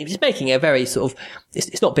over it. And it's making a very sort of,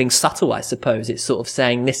 it's not being subtle, I suppose. It's sort of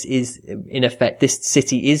saying this is, in effect, this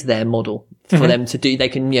city is their model for them to do. They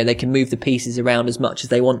can, they can move the pieces around as much as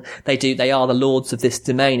they want. They are the lords of this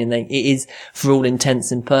domain and it is, for all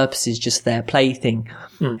intents and purposes, just their plaything.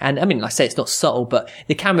 And I mean, like I say, it's not subtle, but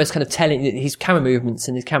the camera's kind of telling, his camera movements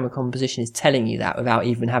and his camera composition is telling you that without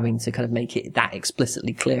even having to kind of make it that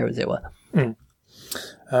explicitly clear, as it were.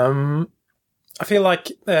 I feel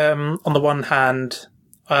like, on the one hand,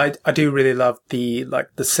 I do really love the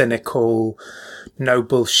cynical, no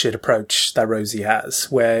bullshit approach that Rosie has,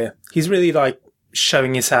 where he's really like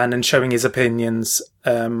showing his hand and showing his opinions,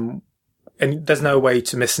 and there's no way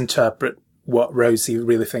to misinterpret what Rosie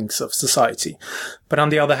really thinks of society. But on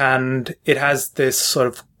the other hand, it has this sort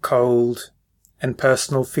of cold and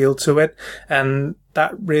personal feel to it, and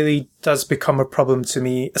that really does become a problem to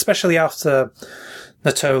me, especially after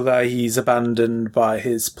Natola, he's abandoned by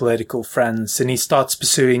his political friends and he starts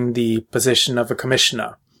pursuing the position of a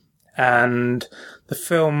commissioner. And the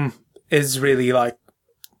film is really like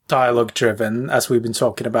dialogue driven, as we've been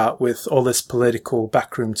talking about, with all this political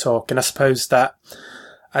backroom talk. And I suppose that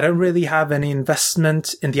I don't really have any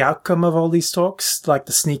investment in the outcome of all these talks, like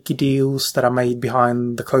the sneaky deals that are made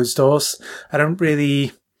behind the closed doors. I don't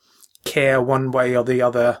really care one way or the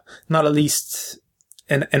other, not at least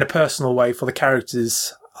in a personal way for the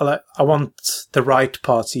characters. I want the right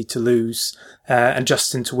party to lose, and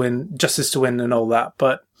justice to win and all that.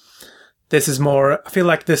 But this is more, I feel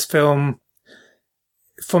like this film,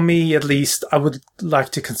 for me at least, I would like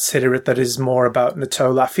to consider it that is more about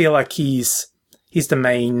Natola. I feel like he's the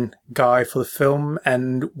main guy for the film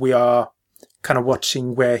and we are kind of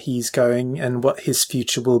watching where he's going and what his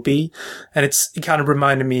future will be. And it kind of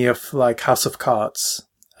reminded me of like House of Cards.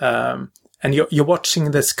 And you're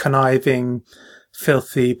watching this conniving,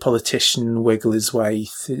 filthy politician wiggle his way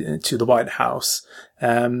to the White House.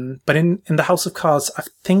 But in the House of Cards, I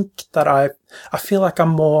think that I feel like I'm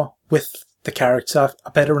more with the character. I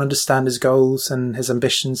better understand his goals and his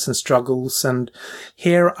ambitions and struggles. And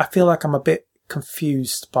here I feel like I'm a bit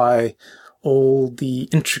confused by all the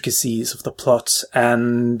intricacies of the plot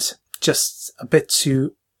and just a bit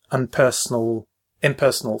too impersonal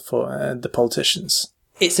for the politicians.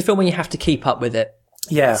 It's a film where you have to keep up with it.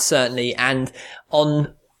 Yeah. Certainly. And I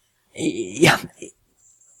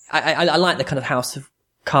like the kind of House of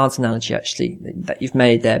Cards analogy, actually, that you've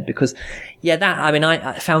made there, because,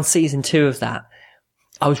 I found season 2 of that.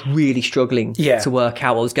 I was really struggling to work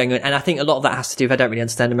out what was going on. And I think a lot of that has to do with I don't really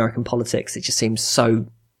understand American politics. It just seems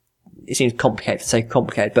complicated to say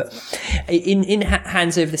complicated. But in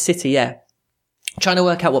Hands Over the City, trying to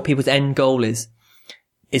work out what people's end goal is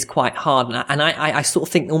quite hard. And I sort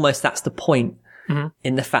of think almost that's the point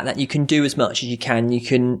in the fact that you can do as much as you can. You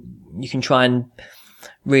can try and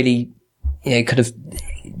really, kind of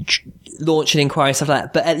launch an inquiry and stuff like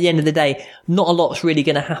that. But at the end of the day, not a lot's really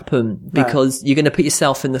going to happen because you're going to put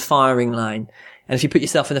yourself in the firing line. And if you put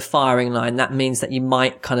yourself in the firing line, that means that you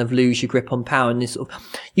might kind of lose your grip on power. And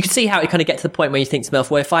you can see how it kind of get to the point where you think to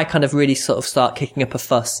yourself, well, if I kind of really sort of start kicking up a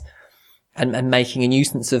fuss and making a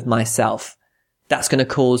nuisance of myself, that's going to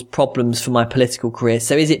cause problems for my political career.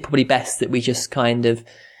 So is it probably best that we just kind of,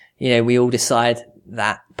 we all decide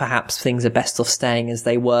that perhaps things are best off staying as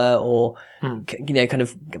they were, or, kind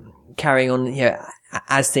of carrying on,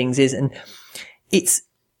 as things is. And it's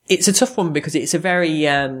a tough one because it's a very,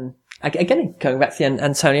 again, going back to the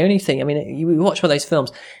Antonioni thing. I mean, you watch one of those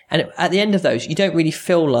films and at the end of those, you don't really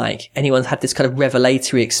feel like anyone's had this kind of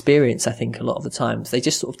revelatory experience. I think a lot of the times they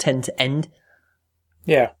just sort of tend to end.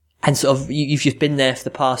 Yeah. And sort of, you've just been there for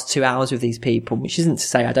the past 2 hours with these people, which isn't to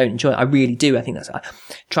say I don't enjoy it. I really do. I think that's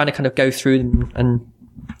trying to kind of go through them and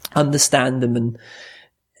understand them. And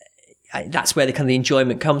that's where the kind of the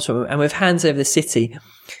enjoyment comes from. And with Hands Over the City,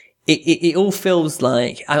 it all feels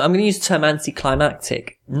like, I'm going to use the term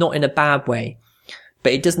anticlimactic, not in a bad way,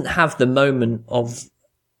 but it doesn't have the moment of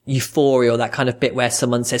euphoria or that kind of bit where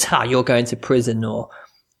someone says, you're going to prison, or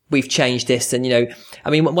we've changed this. And, I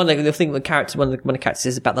mean, one of the things one of the characters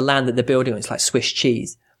says about the land that they're building on, it's like Swiss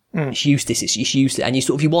cheese. It's used this, it's used it. And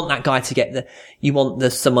you want that guy to get you want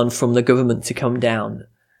someone from the government to come down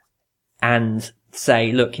and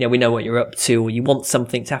say, look, we know what you're up to, or you want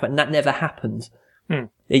something to happen. And that never happens.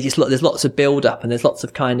 There's lots of build up, and there's lots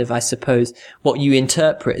of kind of, I suppose, what you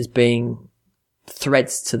interpret as being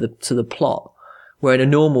threads to the plot, where in a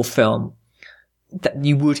normal film that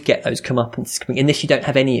you would get those comeuppance coming. In this, you don't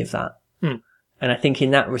have any of that. And I think in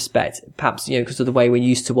that respect, perhaps, because of the way we're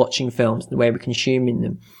used to watching films, the way we're consuming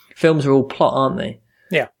them, films are all plot, aren't they?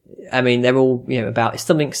 Yeah. I mean, they're all, about, if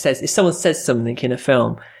someone says something in a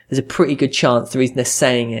film, there's a pretty good chance the reason they're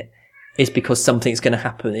saying it is because something's going to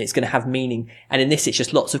happen. It's going to have meaning. And in this, it's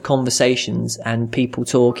just lots of conversations and people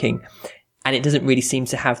talking. And it doesn't really seem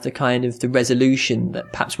to have the kind of the resolution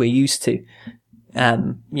that perhaps we're used to.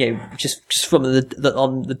 Just from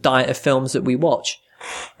on the diet of films that we watch.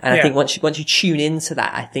 And I think once you tune into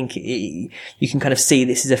that, I think you can kind of see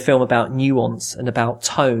this is a film about nuance and about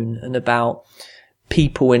tone and about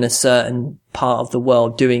people in a certain part of the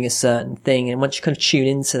world doing a certain thing. And once you kind of tune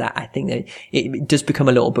into that, I think that it does become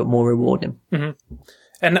a little bit more rewarding. Mm-hmm.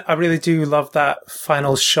 And I really do love that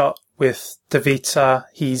final shot with De Vita.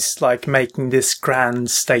 He's like making this grand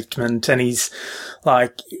statement, and he's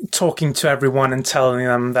like talking to everyone and telling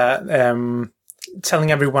them that,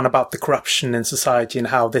 telling everyone about the corruption in society and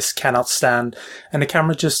how this cannot stand. And the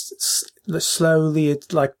camera just slowly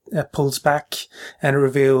pulls back and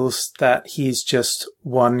reveals that he's just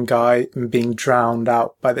one guy being drowned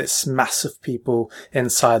out by this mass of people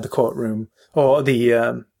inside the courtroom, or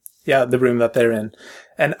the room that they're in.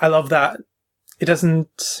 And I love that it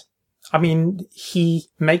doesn't, he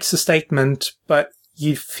makes a statement, but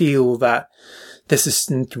you feel that this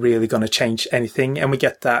isn't really going to change anything. And we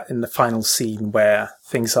get that in the final scene where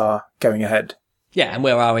things are going ahead. Yeah. And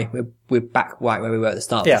where are we? We're back right where we were at the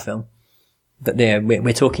start of the film. That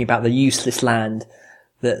we're talking about the useless land,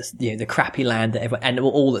 that's, the crappy land that everyone, and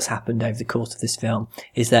all that's happened over the course of this film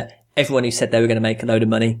is that everyone who said they were going to make a load of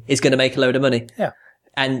money is going to make a load of money. Yeah.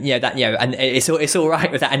 And, and it's all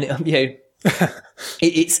right with that. And,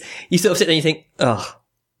 it's, you sort of sit there and you think, oh.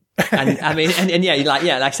 And like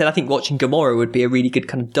I said, I think watching Gomorrah would be a really good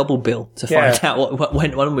kind of double bill to find out what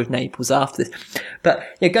went on with Naples after this. But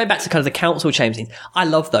going back to kind of the council chamber scenes, I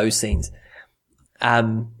love those scenes.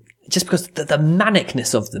 Just because the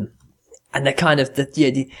manicness of them, and the kind of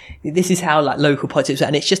this is how like local politics,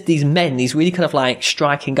 and it's just these men, these really kind of like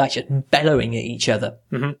striking guys just bellowing at each other.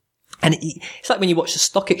 Mm-hmm. And it's like when you watch the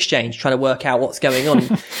stock exchange trying to work out what's going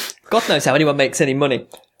on. God knows how anyone makes any money.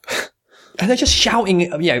 And they're just shouting,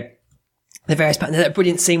 the various, that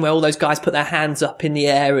brilliant scene where all those guys put their hands up in the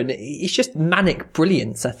air, and it's just manic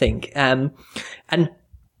brilliance, I think. And,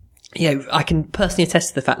 I can personally attest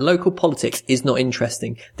to the fact local politics is not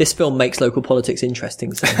interesting. This film makes local politics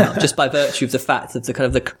interesting somehow, just by virtue of the fact of the kind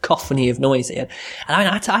of the cacophony of noise here. And I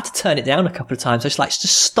had to turn it down a couple of times. I was like,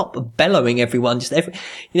 just stop bellowing everyone,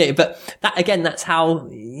 but that again, that's how,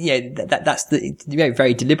 that's the,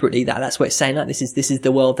 very deliberately that's what it's saying. Like, this is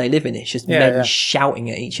the world they live in. It's just men shouting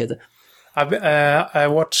at each other. I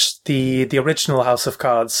watched the original House of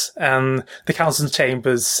Cards, and the council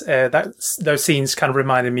chambers, those scenes kind of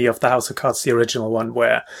reminded me of the House of Cards, the original one,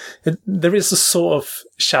 where there is a sort of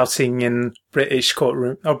shouting in British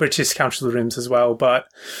courtroom, or British council rooms as well, but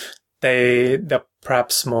they're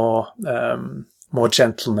perhaps more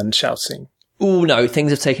gentlemen shouting. Oh no,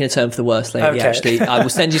 things have taken a turn for the worse lately, actually. I will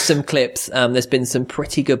send you some clips. There's been some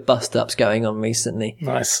pretty good bust-ups going on recently.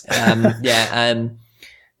 Nice.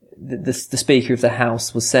 The Speaker of the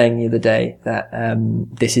House was saying the other day that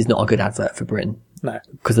this is not a good advert for Britain. No,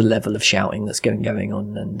 because of the level of shouting that's going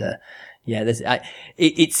on, and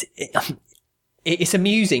it's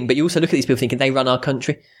amusing, but you also look at these people thinking they run our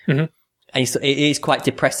country, and it is quite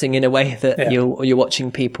depressing in a way that you're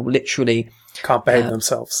watching people literally can't behave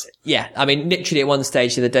themselves. Yeah, literally at one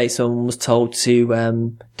stage the other day, someone was told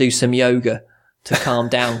to do some yoga to calm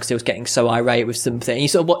down because it was getting so irate with something. And you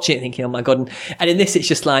sort of watch it thinking, oh my God. And in this, it's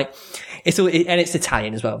just like, and it's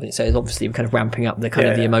Italian as well. So it's obviously kind of ramping up the kind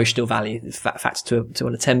of the emotional value, the factor to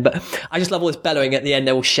 1 to 10. But I just love all this bellowing at the end.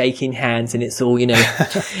 They're all shaking hands, and it's all,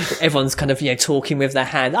 everyone's kind of, talking with their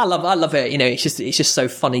hands. I love it. It's just so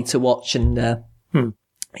funny to watch. And,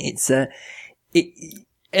 it's,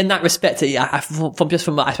 in that respect,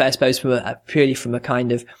 purely from a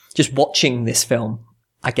kind of just watching this film,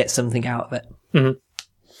 I get something out of it. Mm-hmm.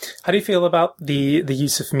 How do you feel about the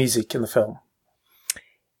use of music in the film?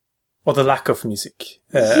 Or the lack of music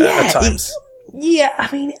at times?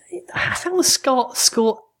 I found the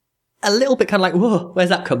score a little bit kind of like, whoa, where's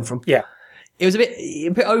that come from? Yeah. It was a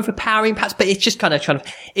bit overpowering perhaps, but it's just kind of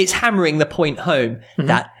it's hammering the point home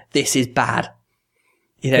that this is bad.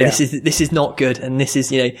 You know, this is not good. And this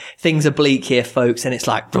is, you know, things are bleak here, folks. And it's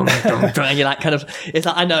like, dun, dun, dun, and you're like kind of, it's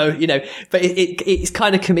like, I know, you know, but it's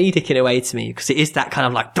kind of comedic in a way to me because it is that kind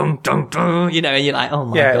of like, dun, dun, dun, you know, and you're like, oh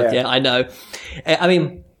my God, yeah, I know. I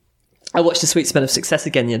mean, I watched The Sweet Smell of Success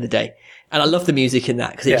again the other day. And I love the music in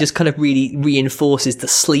that because it just kind of really reinforces the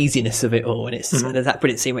sleaziness of it all. And it's and there's that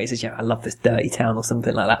brilliant scene where he says, I love this dirty town or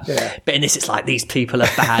something like that. Yeah. But in this, it's like, these people are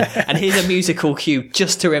bad. And here's a musical cue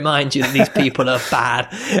just to remind you that these people are bad.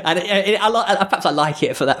 And perhaps I like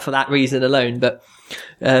it for that reason alone. But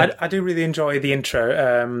I do really enjoy the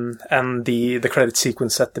intro and the credit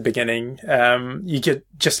sequence at the beginning. You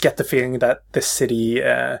just get the feeling that this city,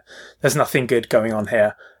 there's nothing good going on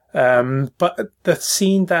here. But the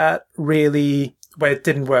scene that really, where it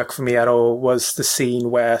didn't work for me at all was the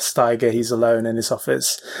scene where Steiger, he's alone in his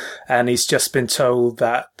office and he's just been told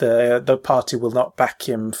that the party will not back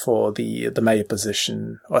him for the mayor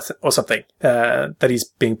position or something, that he's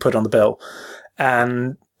being put on the bill.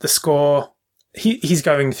 And the score, he's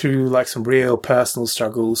going through like some real personal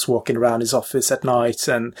struggles walking around his office at night,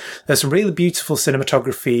 and there's some really beautiful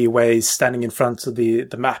cinematography where he's standing in front of the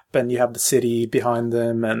map and you have the city behind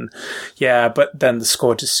them, and but then the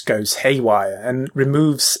score just goes haywire and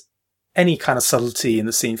removes any kind of subtlety in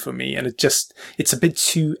the scene for me, and it's a bit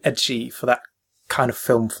too edgy for that kind of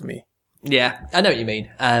film for me. Yeah, I know what you mean.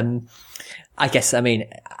 I guess, I mean,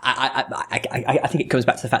 I think it comes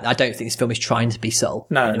back to the fact that I don't think this film is trying to be subtle.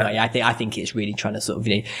 No. I think it's really trying to sort of,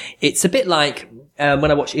 you know, it's a bit like,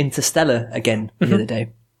 when I watched Interstellar again the other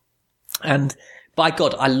day. And by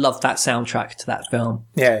God, I love that soundtrack to that film.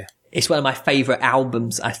 Yeah. It's one of my favorite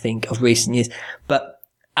albums, I think, of recent years. But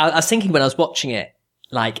I was thinking when I was watching it,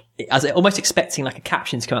 like, I was almost expecting like a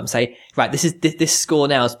caption to come up and say, right, this score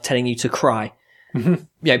now is telling you to cry. You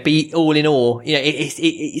know, be all in awe. You know,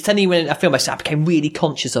 it's only when I filmed myself, I became really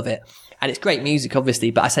conscious of it. And it's great music,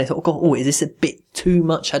 obviously, but I thought, oh God, is this a bit too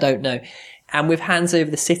much? I don't know. And with Hands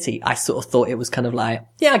Over the City, I sort of thought it was kind of like,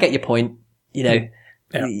 yeah, I get your point. You know,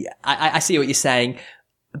 I see what you're saying.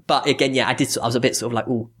 But again, I was a bit sort of like,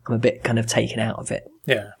 oh, I'm a bit kind of taken out of it.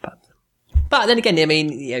 Yeah. But then again, I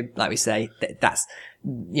mean, you know, like we say, that's,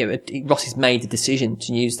 you know, Ross has made the decision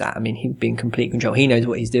to use that. I mean, he'd be in complete control. He knows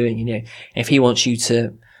what he's doing, you know. If he wants you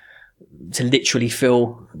to literally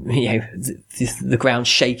feel, you know, the ground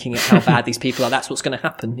shaking at how bad these people are, that's what's going to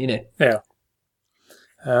happen, you know. Yeah.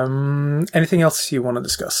 Anything else you want to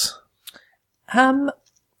discuss? Not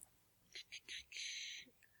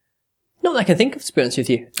that I can think of, to be honest with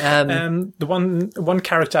you. The one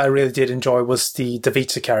character I really did enjoy was the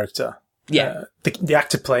DeVita character. Yeah. The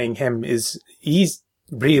actor playing him he's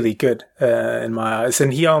really good, in my eyes.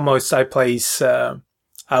 And he almost outplays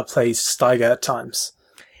Steiger at times.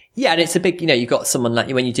 Yeah, and it's a big, you know, you've got someone like,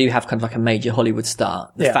 when you do have kind of like a major Hollywood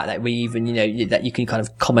star, the fact that we even, you know, that you can kind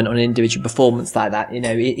of comment on an individual performance like that, you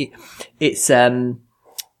know, it is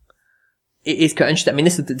quite interesting. I mean,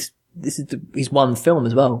 his one film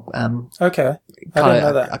as well. Okay. I didn't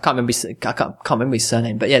know that. I can't remember his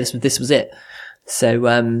surname, but yeah, this was it. So,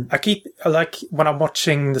 when I'm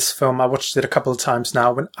watching this film, I watched it a couple of times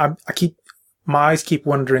now, when my eyes keep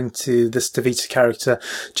wandering to this DeVita character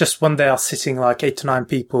just when they are sitting like 8 to 9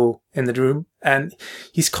 people in the room, and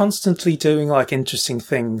he's constantly doing like interesting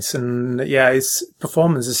things, and his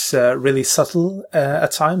performance is really subtle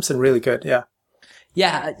at times and really good.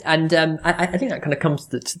 Yeah, and I think that kind of comes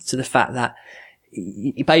to the fact that,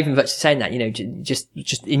 by even virtually saying that, you know, just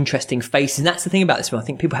interesting faces. And that's the thing about this film. I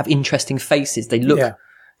think people have interesting faces. They look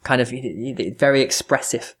kind of very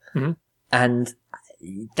expressive. Mm-hmm. And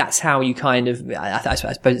that's how you kind of, I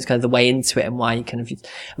suppose it's kind of the way into it, and why you kind of,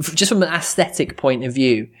 just from an aesthetic point of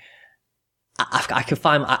view,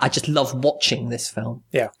 I just love watching this film.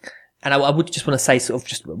 Yeah. And I would just want to say sort of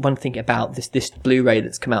just one thing about this Blu-ray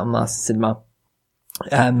that's come out on Master Cinema.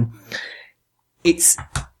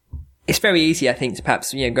 It's very easy, I think, to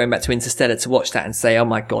perhaps, you know, going back to Interstellar, to watch that and say, oh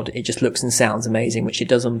my God, it just looks and sounds amazing, which it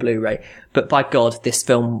does on Blu-ray. But by God, this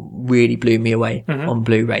film really blew me away on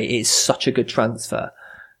Blu-ray. It's such a good transfer.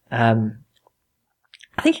 I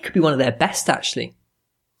think it could be one of their best, actually.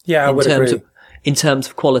 Yeah, I would agree. In terms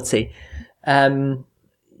of quality. I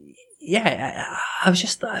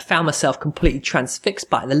found myself completely transfixed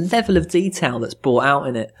by the level of detail that's brought out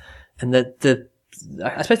in it, and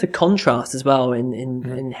I suppose the contrast as well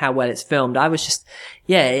in how well it's filmed. I was just,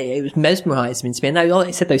 it was mesmerising to me. And like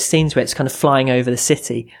I said, those scenes where it's kind of flying over the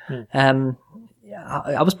city, I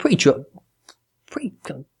was pretty kind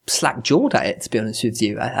of slack-jawed at it, to be honest with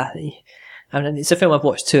you. I mean, it's a film I've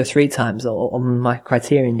watched 2 or 3 times on my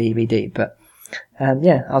Criterion DVD, but I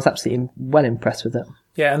was absolutely well impressed with it.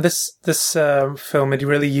 Yeah, and this film, it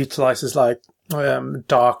really utilises like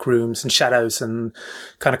dark rooms and shadows and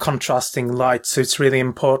kind of contrasting light. So it's really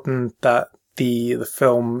important that the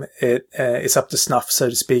film is up to snuff, so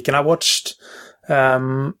to speak. And I watched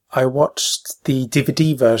the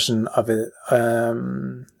DVD version of it,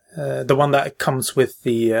 the one that comes with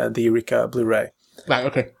the Eureka Blu-ray. Right.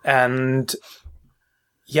 Okay. And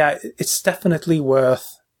yeah, it's definitely worth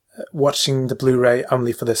watching the Blu-ray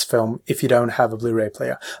only for this film if you don't have a Blu-ray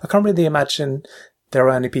player. I can't really imagine there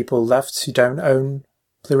are any people left who don't own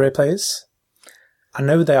Blu-ray players. I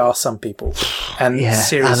know there are some people, and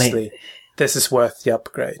seriously, this is worth the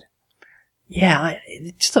upgrade. Yeah,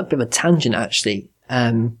 just a bit of a tangent, actually.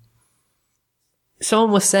 Someone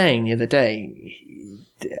was saying the other day,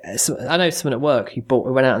 I know someone at work who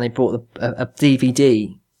went out and they bought a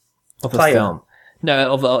DVD of a film.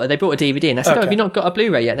 No, they bought a DVD, and I said, "Oh, have you not got a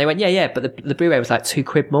Blu-ray yet?" And they went, "Yeah, but the Blu-ray was like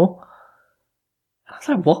 £2 more." And I was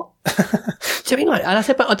like, "What?" Do you mean like? And I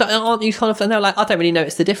said, "But aren't you kind of?" And they're like, "I don't really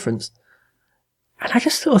notice the difference." And I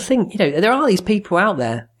just sort of think, there are these people out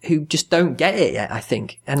there who just don't get it yet, I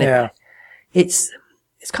think, and it's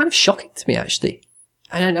kind of shocking to me, actually.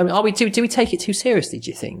 And I mean, do we take it too seriously?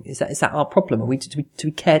 Do you think is that our problem? Do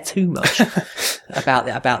we care too much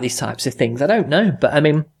about these types of things? I don't know, but I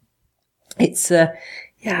mean. It's, just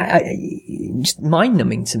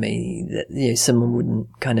mind-numbing to me that, someone wouldn't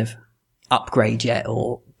kind of upgrade yet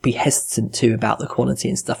or be hesitant to about the quality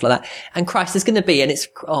and stuff like that. And Christ, there's going to be, and it's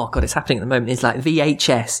happening at the moment, it's like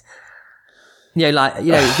VHS.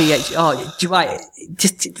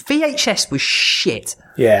 VHS was shit.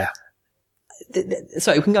 Yeah.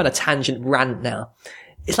 Sorry, we can go on a tangent rant now.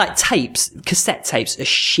 It's like cassette tapes are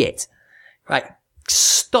shit. Right?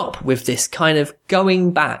 Stop with this kind of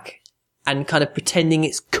going back and kind of pretending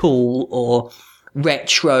it's cool or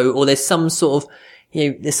retro, or there's some sort of,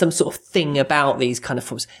 there's some sort of thing about these kind of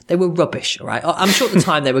films. They were rubbish, all right? I'm sure at the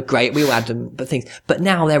time they were great. We all had them, but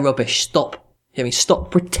now they're rubbish. Stop.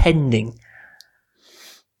 Stop pretending.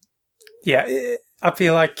 Yeah, I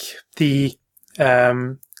feel like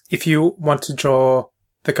if you want to draw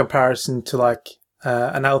the comparison to like,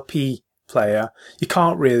 an LP player, you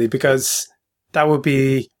can't really, because that would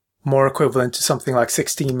be more equivalent to something like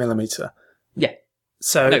 16mm. Yeah.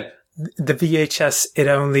 So the VHS, it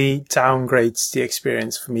only downgrades the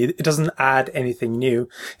experience for me. It doesn't add anything new.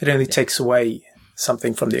 It only takes away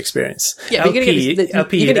something from the experience. Yeah, LP,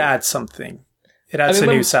 it adds something. It adds a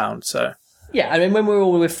new sound, so. Yeah, I mean, when we're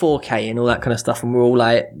all with 4K and all that kind of stuff, and we're all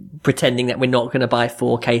like pretending that we're not going to buy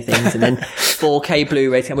 4K things, and then 4K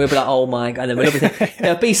Blu-rays, and we'll be like, oh my God, and then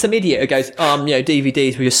there'll be some idiot who goes,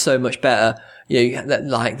 DVDs were just so much better.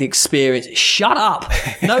 Like the experience. Shut up!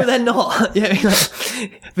 No, they're not.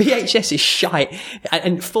 VHS is shite,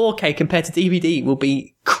 and 4K compared to DVD will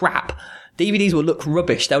be crap. DVDs will look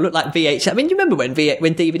rubbish. They'll look like VHS. I mean, do you remember when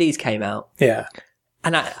DVDs came out? Yeah.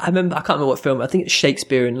 And I remember, I can't remember what film. I think it's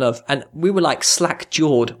Shakespeare in Love, and we were like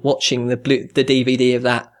slack-jawed watching the DVD of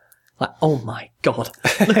that. Like, oh my God,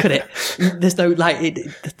 look at it. There's no,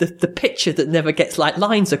 the picture that never gets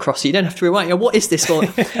lines across. You don't have to rewind. What is this for?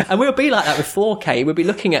 And we'll be like that with 4K. We'll be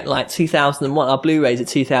looking at 2001, our Blu-rays at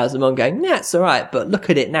 2001 going, yeah, it's all right, but look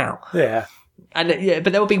at it now. Yeah. And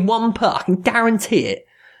but there will be one I can guarantee it.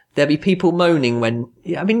 There'll be people moaning when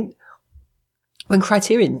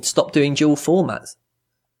Criterion stopped doing dual formats.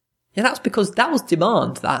 Yeah, that's because that was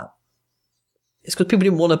demand, that. It's because people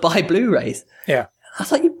didn't want to buy Blu-rays. Yeah. I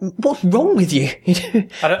was like, what's wrong with you?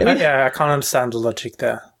 I can't understand the logic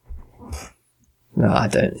there. No, I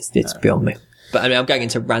don't. It's beyond me. But I mean, I'm going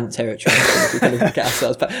into rant territory. We're going to get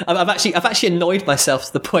ourselves. But I've actually annoyed myself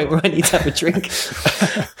to the point where I need to have a drink.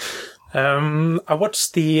 I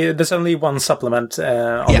watched there's only one supplement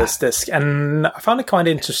on this disc, and I found it quite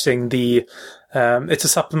interesting. It's a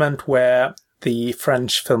supplement where the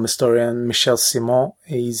French film historian Michel Simon,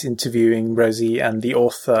 he's interviewing Rosie and the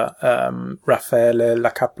author Raffaele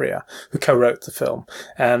Lacapria, who co-wrote the film.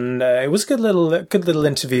 And it was a good little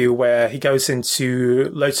interview where he goes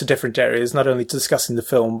into loads of different areas, not only discussing the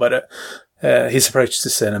film, but his approach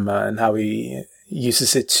to cinema and how he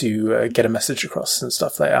uses it to get a message across and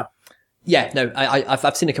stuff like that. Yeah, no,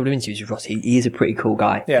 I've seen a couple of interviews with Ross. He is a pretty cool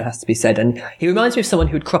guy, it has to be said. And he reminds me of someone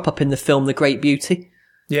who would crop up in the film The Great Beauty.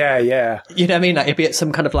 Yeah. You know what I mean? Like, he'd be at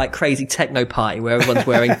some kind of crazy techno party where everyone's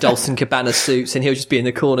wearing Dolce & Gabbana suits, and he'll just be in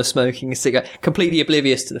the corner smoking a cigarette, completely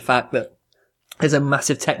oblivious to the fact that there's a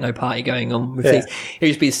massive techno party going on with these. He'll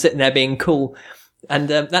just be sitting there being cool. And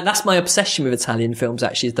that's my obsession with Italian films,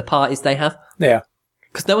 actually, is the parties they have. Yeah.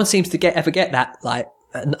 Because no one seems to ever get that,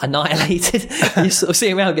 annihilated. You sort of see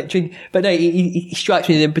him around, get drink. But no, he strikes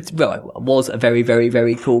me as was a very, very,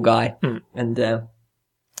 very cool guy. And,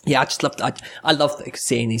 yeah, I love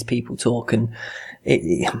seeing these people talk, and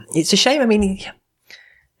it's a shame. I mean,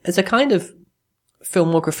 as a kind of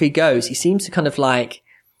filmography goes, he seems to kind of like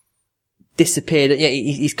disappeared. Yeah,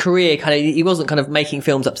 his career he wasn't kind of making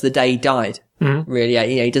films up to the day he died. Mm-hmm. Really, yeah,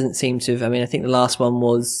 he doesn't seem to have. I mean, I think the last one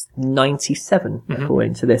was 97,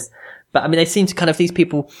 according to this. But I mean, they seem to kind of, these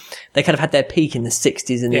people, they kind of had their peak in the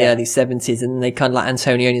 60s and the early 70s, and they kind of like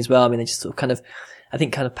Antonioni as well. I mean, they just sort of kind of, I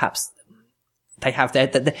think kind of perhaps they have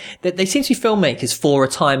they seem to be filmmakers for a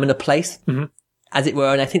time and a place, as it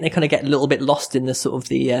were. And I think they kind of get a little bit lost in the sort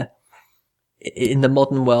of in the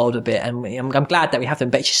modern world a bit. And I'm glad that we have them,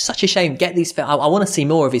 but it's just such a shame. Get these films. I want to see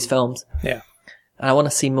more of his films. Yeah. And I want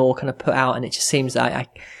to see more kind of put out. And it just seems I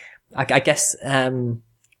guess,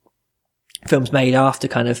 films made after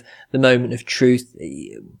kind of the moment of truth,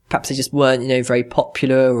 perhaps they just weren't, very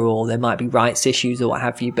popular, or there might be rights issues or what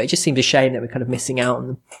have you, but it just seems a shame that we're kind of missing out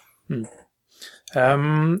on them.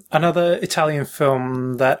 Another Italian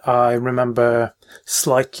film that I remember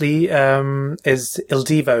slightly, is Il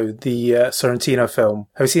Divo, the Sorrentino film.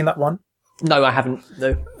 Have you seen that one? No, I haven't.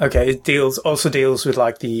 No. Okay, it deals with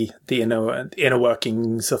like the inner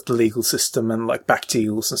workings of the legal system and like back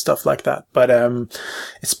deals and stuff like that. But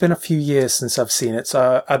it's been a few years since I've seen it,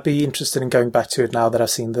 so I'd be interested in going back to it now that I've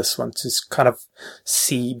seen this one to kind of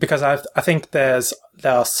see, because I think there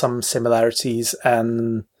are some similarities,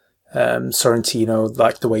 and Sorrentino,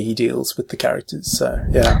 like the way he deals with the characters. So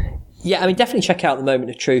yeah. Yeah, I mean, definitely check out The Moment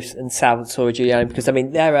of Truth and Salvatore Giuliano, because I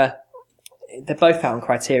mean they're both out on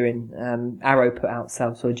Criterion. Arrow put out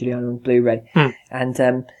Salvatore Giuliano on Blu-ray. And,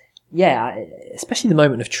 especially The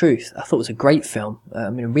Moment of Truth, I thought was a great film. I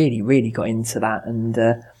mean, I really, really got into that. And,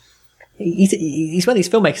 he's one of these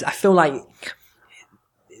filmmakers. I feel like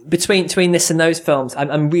between this and those films,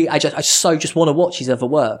 I just want to watch his other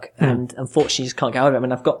work. And unfortunately just can't get over it. I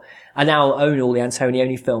mean, I now own all the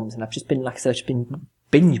Antonioni films, and I've just been, like I said,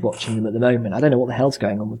 binge watching them at the moment. I don't know what the hell's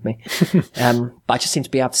going on with me. But I just seem to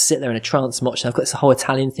be able to sit there in a trance and watch. And I've got this whole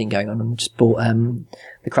Italian thing going on. I just bought,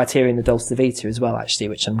 the Criterion, the Dolce Vita as well, actually,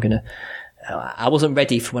 which I wasn't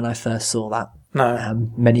ready for when I first saw that. No.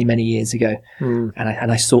 Many, many years ago. And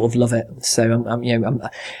I sort of love it. So I'm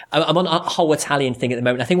on a whole Italian thing at the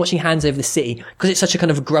moment. I think watching Hands Over the City, because it's such a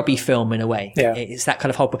kind of grubby film in a way. Yeah. It's that kind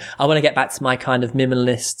of whole, I want to get back to my kind of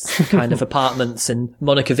minimalist kind of apartments, and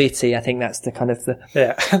Monica Vitti. I think that's the kind of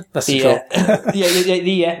that's the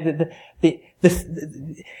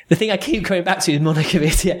thing I keep coming back to is Monica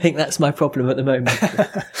Vitti. I think that's my problem at the moment.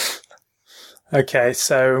 Okay,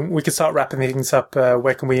 so we can start wrapping things up.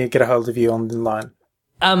 Where can we get a hold of you online?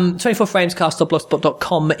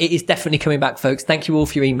 24framescast.blogspot.com. It is definitely coming back, folks. Thank you all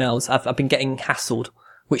for your emails. I've been getting hassled,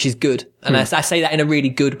 which is good. And I say that in a really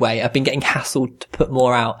good way. I've been getting hassled to put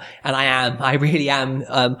more out. And I really am,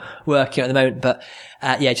 working at the moment. But,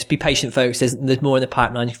 just be patient, folks. There's more in the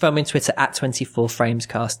pipeline. You can find me on Twitter at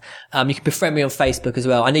 24framescast. You can befriend me on Facebook as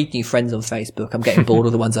well. I need new friends on Facebook. I'm getting bored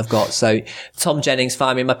of the ones I've got. So Tom Jennings,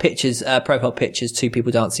 find me in my pictures, profile pictures, 2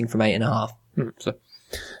 people dancing from 8.5. So.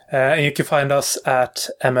 And you can find us at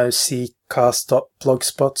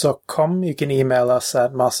moccast.blogspot.com. You can email us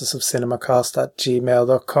at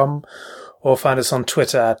mastersofcinemacast@gmail.com, or find us on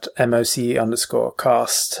Twitter at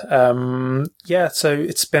moc_cast. So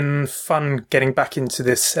it's been fun getting back into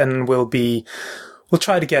this, and we'll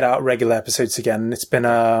try to get out regular episodes again. It's been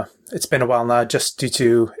a while now, just due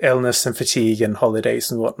to illness and fatigue and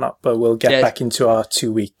holidays and whatnot, but we'll get back into our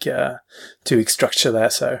 2-week structure there.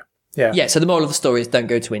 So. Yeah. So the moral of the story is don't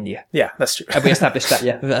go to India. Yeah, that's true. Have we established that?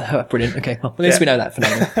 Yeah. Brilliant. Okay. Well, at least we know that for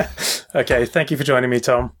now. Okay. Thank you for joining me,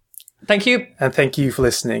 Tom. Thank you. And thank you for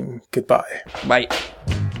listening. Goodbye. Bye.